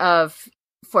behest of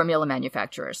formula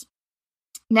manufacturers.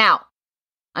 Now,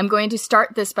 I'm going to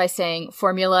start this by saying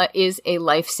formula is a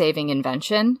life-saving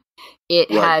invention.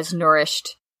 It has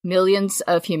nourished millions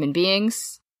of human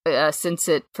beings since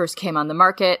it first came on the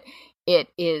market. It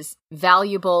is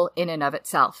valuable in and of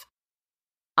itself.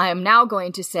 I am now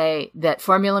going to say that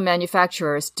formula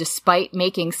manufacturers, despite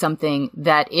making something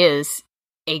that is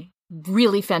a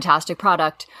really fantastic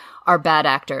product, are bad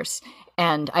actors.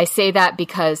 And I say that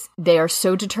because they are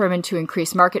so determined to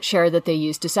increase market share that they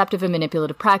use deceptive and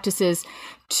manipulative practices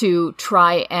to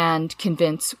try and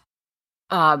convince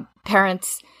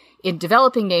parents in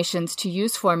developing nations to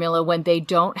use formula when they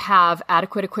don't have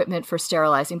adequate equipment for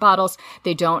sterilizing bottles,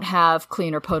 they don't have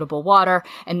clean or potable water,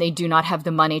 and they do not have the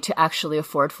money to actually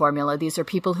afford formula. These are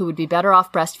people who would be better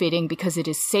off breastfeeding because it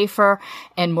is safer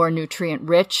and more nutrient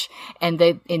rich, and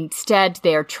instead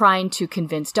they are trying to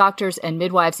convince doctors and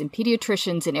midwives and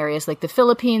pediatricians in areas like the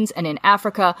Philippines and in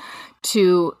Africa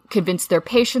to convince their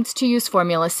patients to use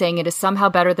formula, saying it is somehow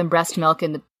better than breast milk,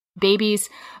 and the babies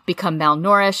become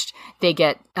malnourished, they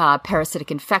get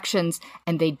parasitic infections,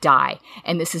 and they die.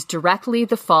 And this is directly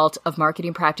the fault of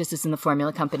marketing practices in the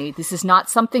formula company. This is not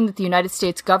something that the United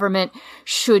States government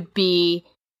should be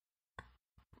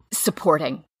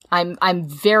supporting. I'm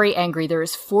very angry. There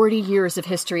is 40 years of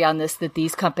history on this that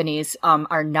these companies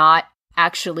are not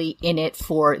actually in it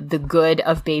for the good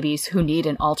of babies who need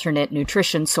an alternate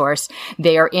nutrition source.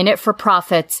 They are in it for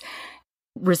profits.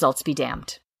 Results be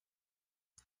damned.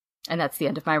 And that's the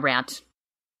end of my rant.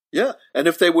 Yeah, and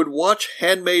if they would watch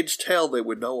Handmaid's Tale, they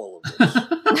would know all of this.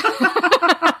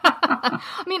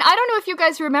 I mean, I don't know if you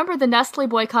guys remember the Nestle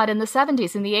boycott in the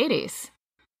 70s and the 80s.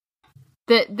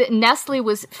 The Nestle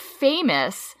was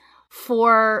famous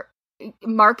for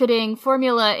marketing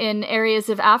formula in areas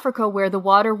of Africa where the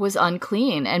water was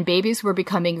unclean, and babies were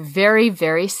becoming very,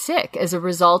 very sick as a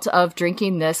result of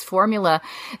drinking this formula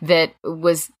that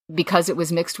was, because it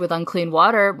was mixed with unclean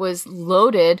water, was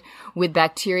loaded with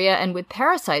bacteria and with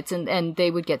parasites, and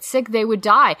they would get sick, they would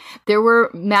die. There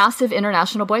were massive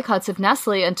international boycotts of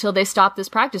Nestle until they stopped this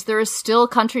practice. There are still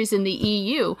countries in the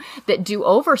EU that do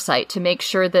oversight to make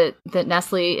sure that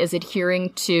Nestle is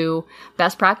adhering to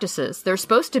best practices. There's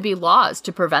supposed to be laws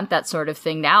to prevent that sort of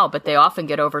thing now, but they often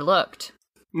get overlooked.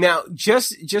 Now,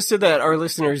 just so that our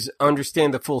listeners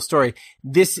understand the full story,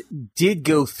 this did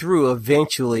go through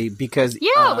eventually because...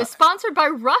 Yeah, it was sponsored by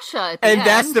Russia at the end. And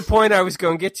that's the point I was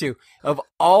going to get to. Of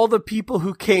all the people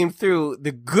who came through,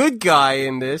 the good guy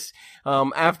in this,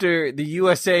 after the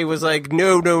USA was like,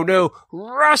 no,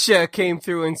 Russia came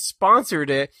through and sponsored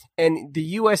it, and the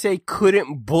USA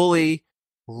couldn't bully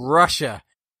Russia.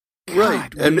 God,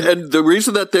 right, and the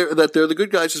reason that they're the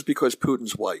good guys is because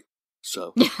Putin's white.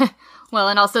 So, well,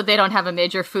 and also they don't have a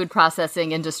major food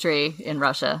processing industry in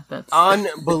Russia. That's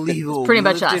unbelievable. Pretty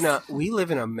much us. We live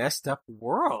in a messed up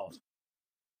world.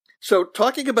 So,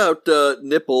 talking about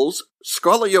nipples,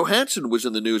 Scarlett Johansson was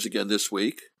in the news again this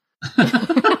week.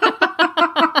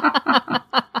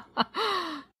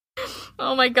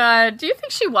 Oh my God! Do you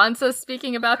think she wants us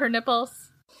speaking about her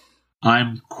nipples?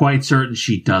 I'm quite certain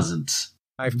she doesn't.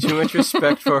 I have too much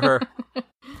respect for her.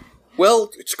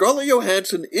 Well, Scarlett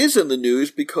Johansson is in the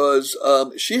news because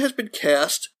she has been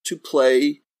cast to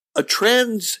play a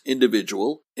trans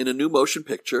individual in a new motion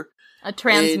picture. A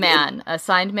trans man,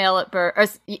 assigned male at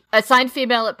birth, assigned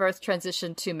female at birth,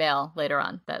 transitioned to male later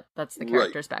on. That's the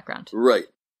character's background. Right.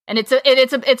 And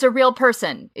it's a real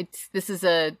person. This is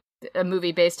a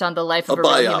movie based on the life of a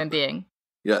real human being.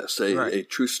 Yes, a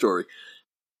true story.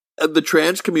 The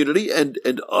trans community and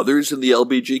others in the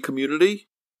LBGT community,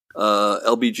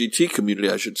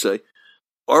 I should say,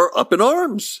 are up in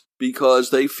arms because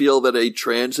they feel that a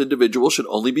trans individual should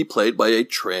only be played by a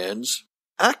trans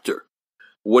actor.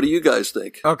 What do you guys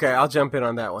think? Okay, I'll jump in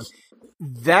on that one.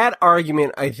 That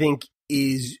argument, I think,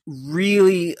 is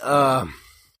really a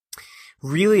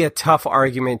tough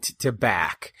argument to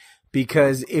back.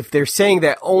 Because if they're saying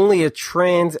that only a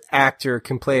trans actor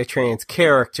can play a trans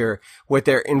character, what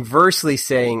they're inversely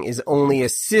saying is only a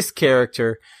cis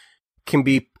character can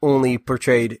be only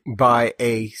portrayed by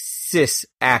a cis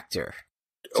actor.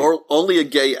 Or only a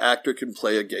gay actor can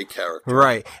play a gay character.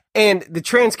 Right. And the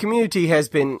trans community has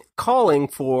been calling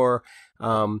for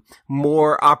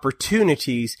more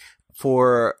opportunities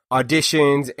for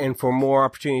auditions and for more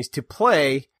opportunities to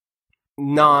play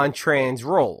non-trans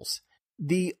roles.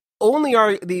 The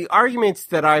arguments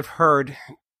that I've heard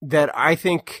that I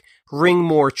think ring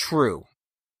more true,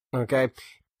 okay,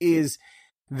 is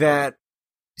that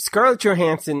Scarlett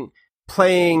Johansson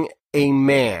playing a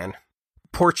man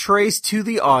portrays to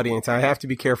the audience, I have to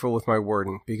be careful with my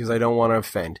wording because I don't want to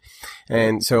offend,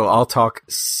 and so I'll talk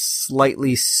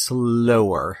slightly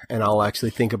slower and I'll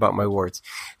actually think about my words.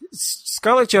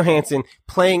 Scarlett Johansson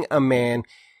playing a man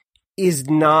is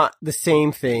not the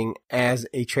same thing as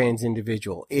a trans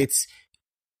individual. It's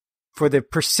for the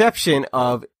perception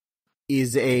of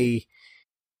is a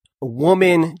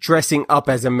woman dressing up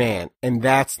as a man, and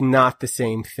that's not the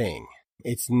same thing.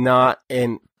 It's not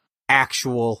an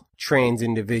actual trans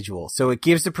individual. So it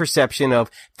gives the perception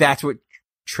of that's what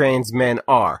trans men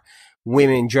are.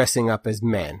 Women dressing up as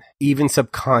men, even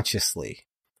subconsciously.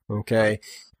 Okay.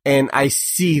 And I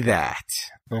see that.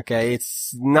 Okay.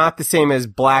 It's not the same as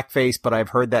blackface, but I've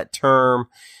heard that term.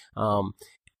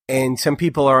 And some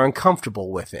people are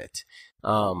uncomfortable with it.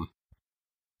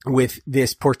 With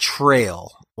this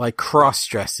portrayal, like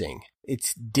cross-dressing.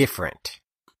 It's different.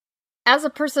 As a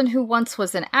person who once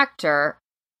was an actor,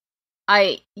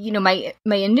 my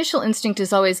initial instinct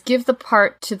is always give the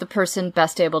part to the person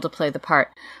best able to play the part.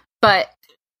 But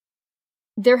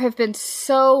there have been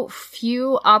so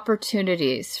few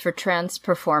opportunities for trans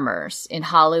performers in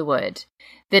Hollywood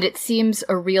that it seems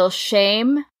a real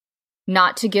shame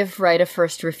not to give right of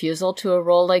first refusal to a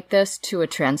role like this to a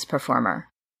trans performer.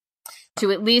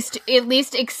 To at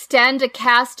least extend a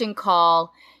casting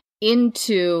call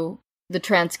into the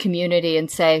trans community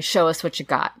and say, show us what you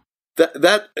got.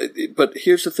 But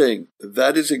here's the thing.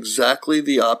 That is exactly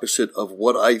the opposite of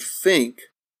what I think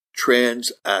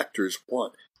trans actors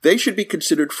want. They should be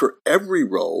considered for every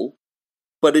role,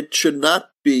 but it should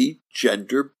not be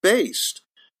gender-based.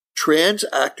 Trans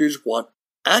actors want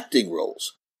acting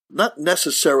roles, not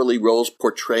necessarily roles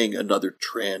portraying another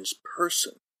trans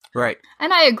person. Right.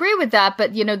 And I agree with that,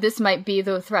 but, this might be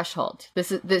the threshold.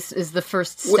 This is the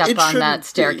first step on that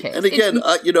staircase. And again,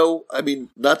 not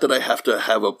that I have to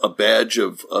have a badge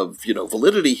of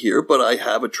validity here, but I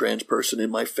have a trans person in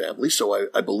my family, so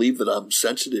I believe that I'm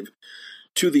sensitive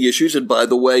to the issues. And by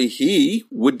the way, he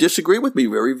would disagree with me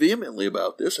very vehemently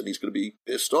about this, and he's going to be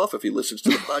pissed off if he listens to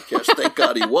the podcast. Thank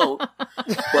God he won't.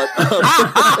 But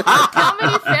how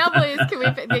many families can we?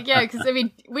 Yeah, because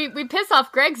we piss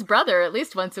off Greg's brother at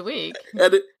least once a week.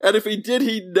 And if he did,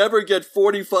 he'd never get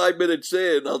 45 minutes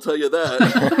in. I'll tell you that.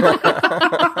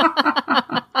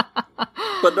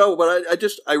 But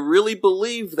I really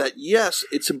believe that yes,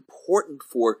 it's important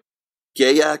for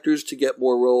gay actors to get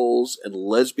more roles and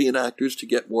lesbian actors to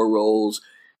get more roles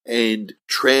and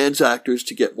trans actors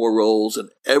to get more roles, and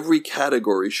every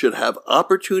category should have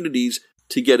opportunities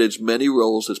to get as many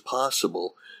roles as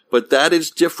possible. But that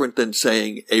is different than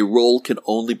saying a role can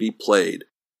only be played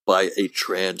by a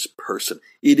trans person.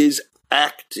 It is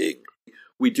acting.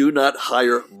 We do not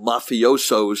hire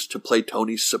mafiosos to play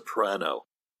Tony Soprano.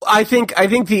 I think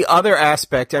the other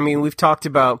aspect, we've talked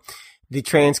about the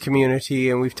trans community,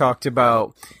 and we've talked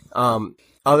about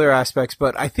other aspects,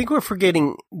 but I think we're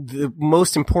forgetting the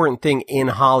most important thing in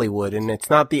Hollywood, and it's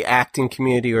not the acting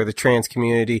community or the trans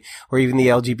community or even the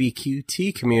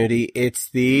LGBTQ community. It's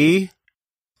the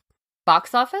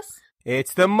box office.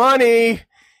 It's the money.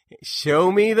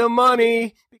 Show me the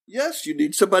money. Yes, you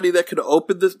need somebody that can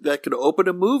open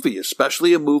a movie,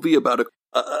 especially a movie about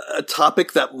a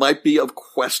topic that might be of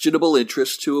questionable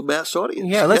interest to a mass audience.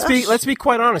 Yeah, let's be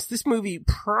quite honest. This movie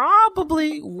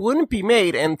probably wouldn't be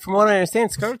made, and from what I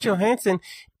understand, Scarlett Johansson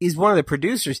is one of the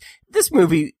producers. This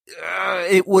movie,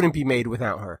 it wouldn't be made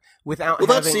without her.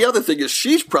 That's the other thing, is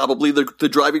she's probably the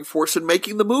driving force in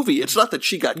making the movie. It's not that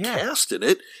she got cast in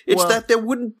it; it's that there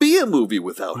wouldn't be a movie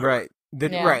without her. Right.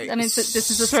 Right. This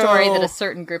is a story that a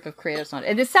certain group of creators want.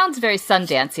 And this sounds very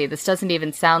Sundancey. This doesn't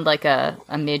even sound like a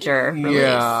major release.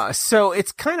 Yeah. So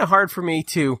it's kind of hard for me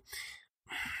to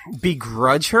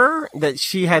begrudge her that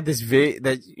she had this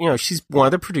she's one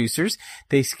of the producers.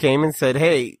 They came and said,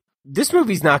 hey, this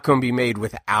movie's not going to be made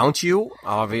without you,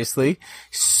 obviously.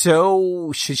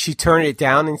 So should she turn it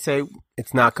down and say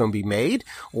it's not going to be made?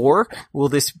 Or will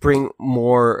this bring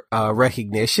more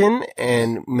recognition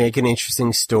and make an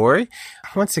interesting story?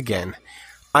 Once again,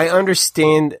 I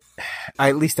understand,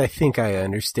 at least I think I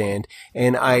understand,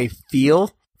 and I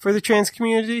feel for the trans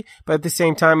community, but at the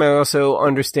same time, I also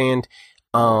understand,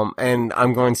 and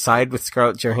I'm going to side with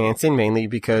Scarlett Johansson, mainly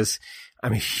because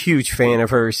I'm a huge fan of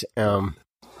hers.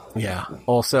 Yeah,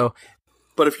 also.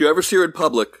 But if you ever see her in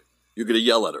public, you're going to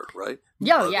yell at her, right?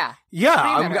 Yeah.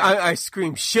 I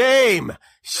scream, shame!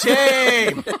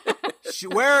 Shame!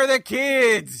 Where are the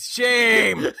kids?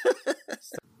 Shame!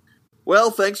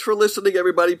 Well, thanks for listening,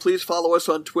 everybody. Please follow us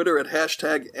on Twitter at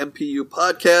 #MPU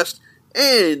Podcast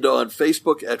and on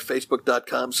Facebook at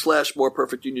facebook.com/More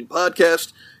Perfect Union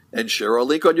Podcast, and share our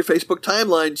link on your Facebook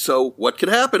timeline. So what can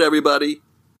happen, everybody?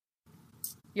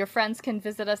 Your friends can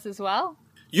visit us as well?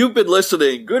 You've been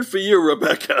listening. Good for you,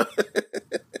 Rebecca.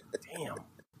 Damn.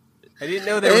 I didn't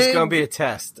know there was going to be a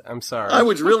test. I'm sorry. I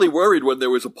was really worried when there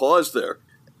was a pause there.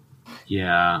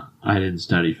 Yeah, I didn't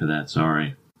study for that.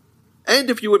 Sorry. And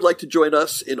if you would like to join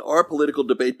us in our political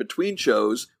debate between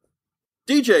shows,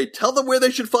 DJ, tell them where they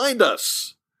should find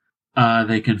us.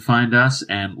 They can find us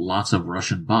and lots of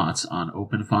Russian bots on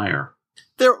Open Fire.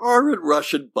 There aren't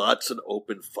Russian bots in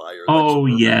Open Fire. Oh,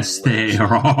 yes, they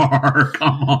are.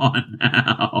 Come on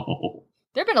now.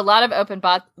 There have been a lot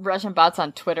of Russian bots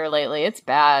on Twitter lately. It's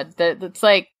bad. It's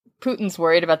like Putin's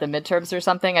worried about the midterms or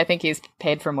something. I think he's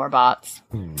paid for more bots.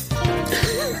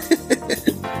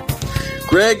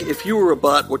 Greg, if you were a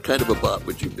bot, what kind of a bot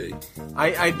would you be?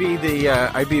 I'd be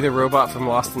the robot from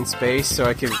Lost in Space, so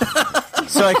I could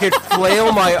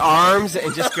flail my arms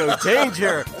and just go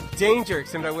danger, danger.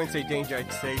 Except I wouldn't say danger.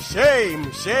 I'd say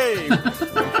shame, shame, and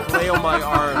flail my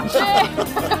arms.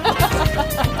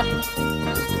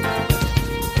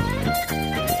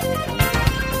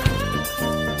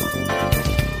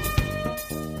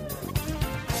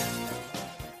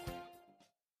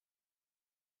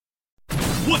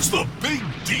 What's the big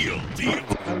deal?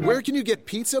 Where can you get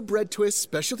pizza, bread twists,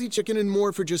 specialty chicken, and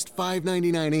more for just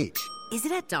 $5.99 each? Is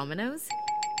it at Domino's?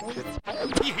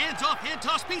 He hands off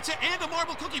hand-tossed pizza and a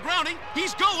marble cookie brownie.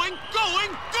 He's going!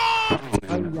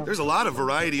 There's a lot of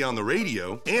variety on the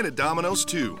radio and at Domino's,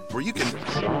 too, where you can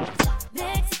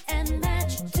Mix and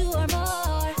match 2 or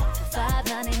more.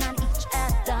 $5.99 each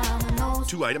at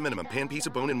Domino's. 2-item minimum. Pan pizza,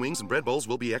 bone-in wings, and bread bowls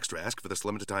will be extra. Ask for this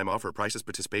limited time offer. Prices,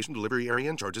 participation, delivery area,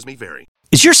 and charges may vary.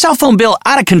 Is your cell phone bill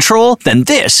out of control? Then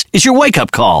this is your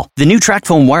wake-up call. The new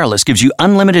TracFone Wireless gives you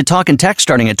unlimited talk and text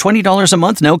starting at $20 a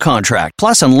month, no contract,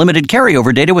 plus unlimited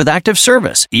carryover data with active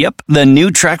service. Yep, the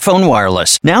new TracFone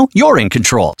Wireless. Now you're in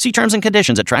control. See terms and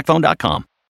conditions at TracFone.com.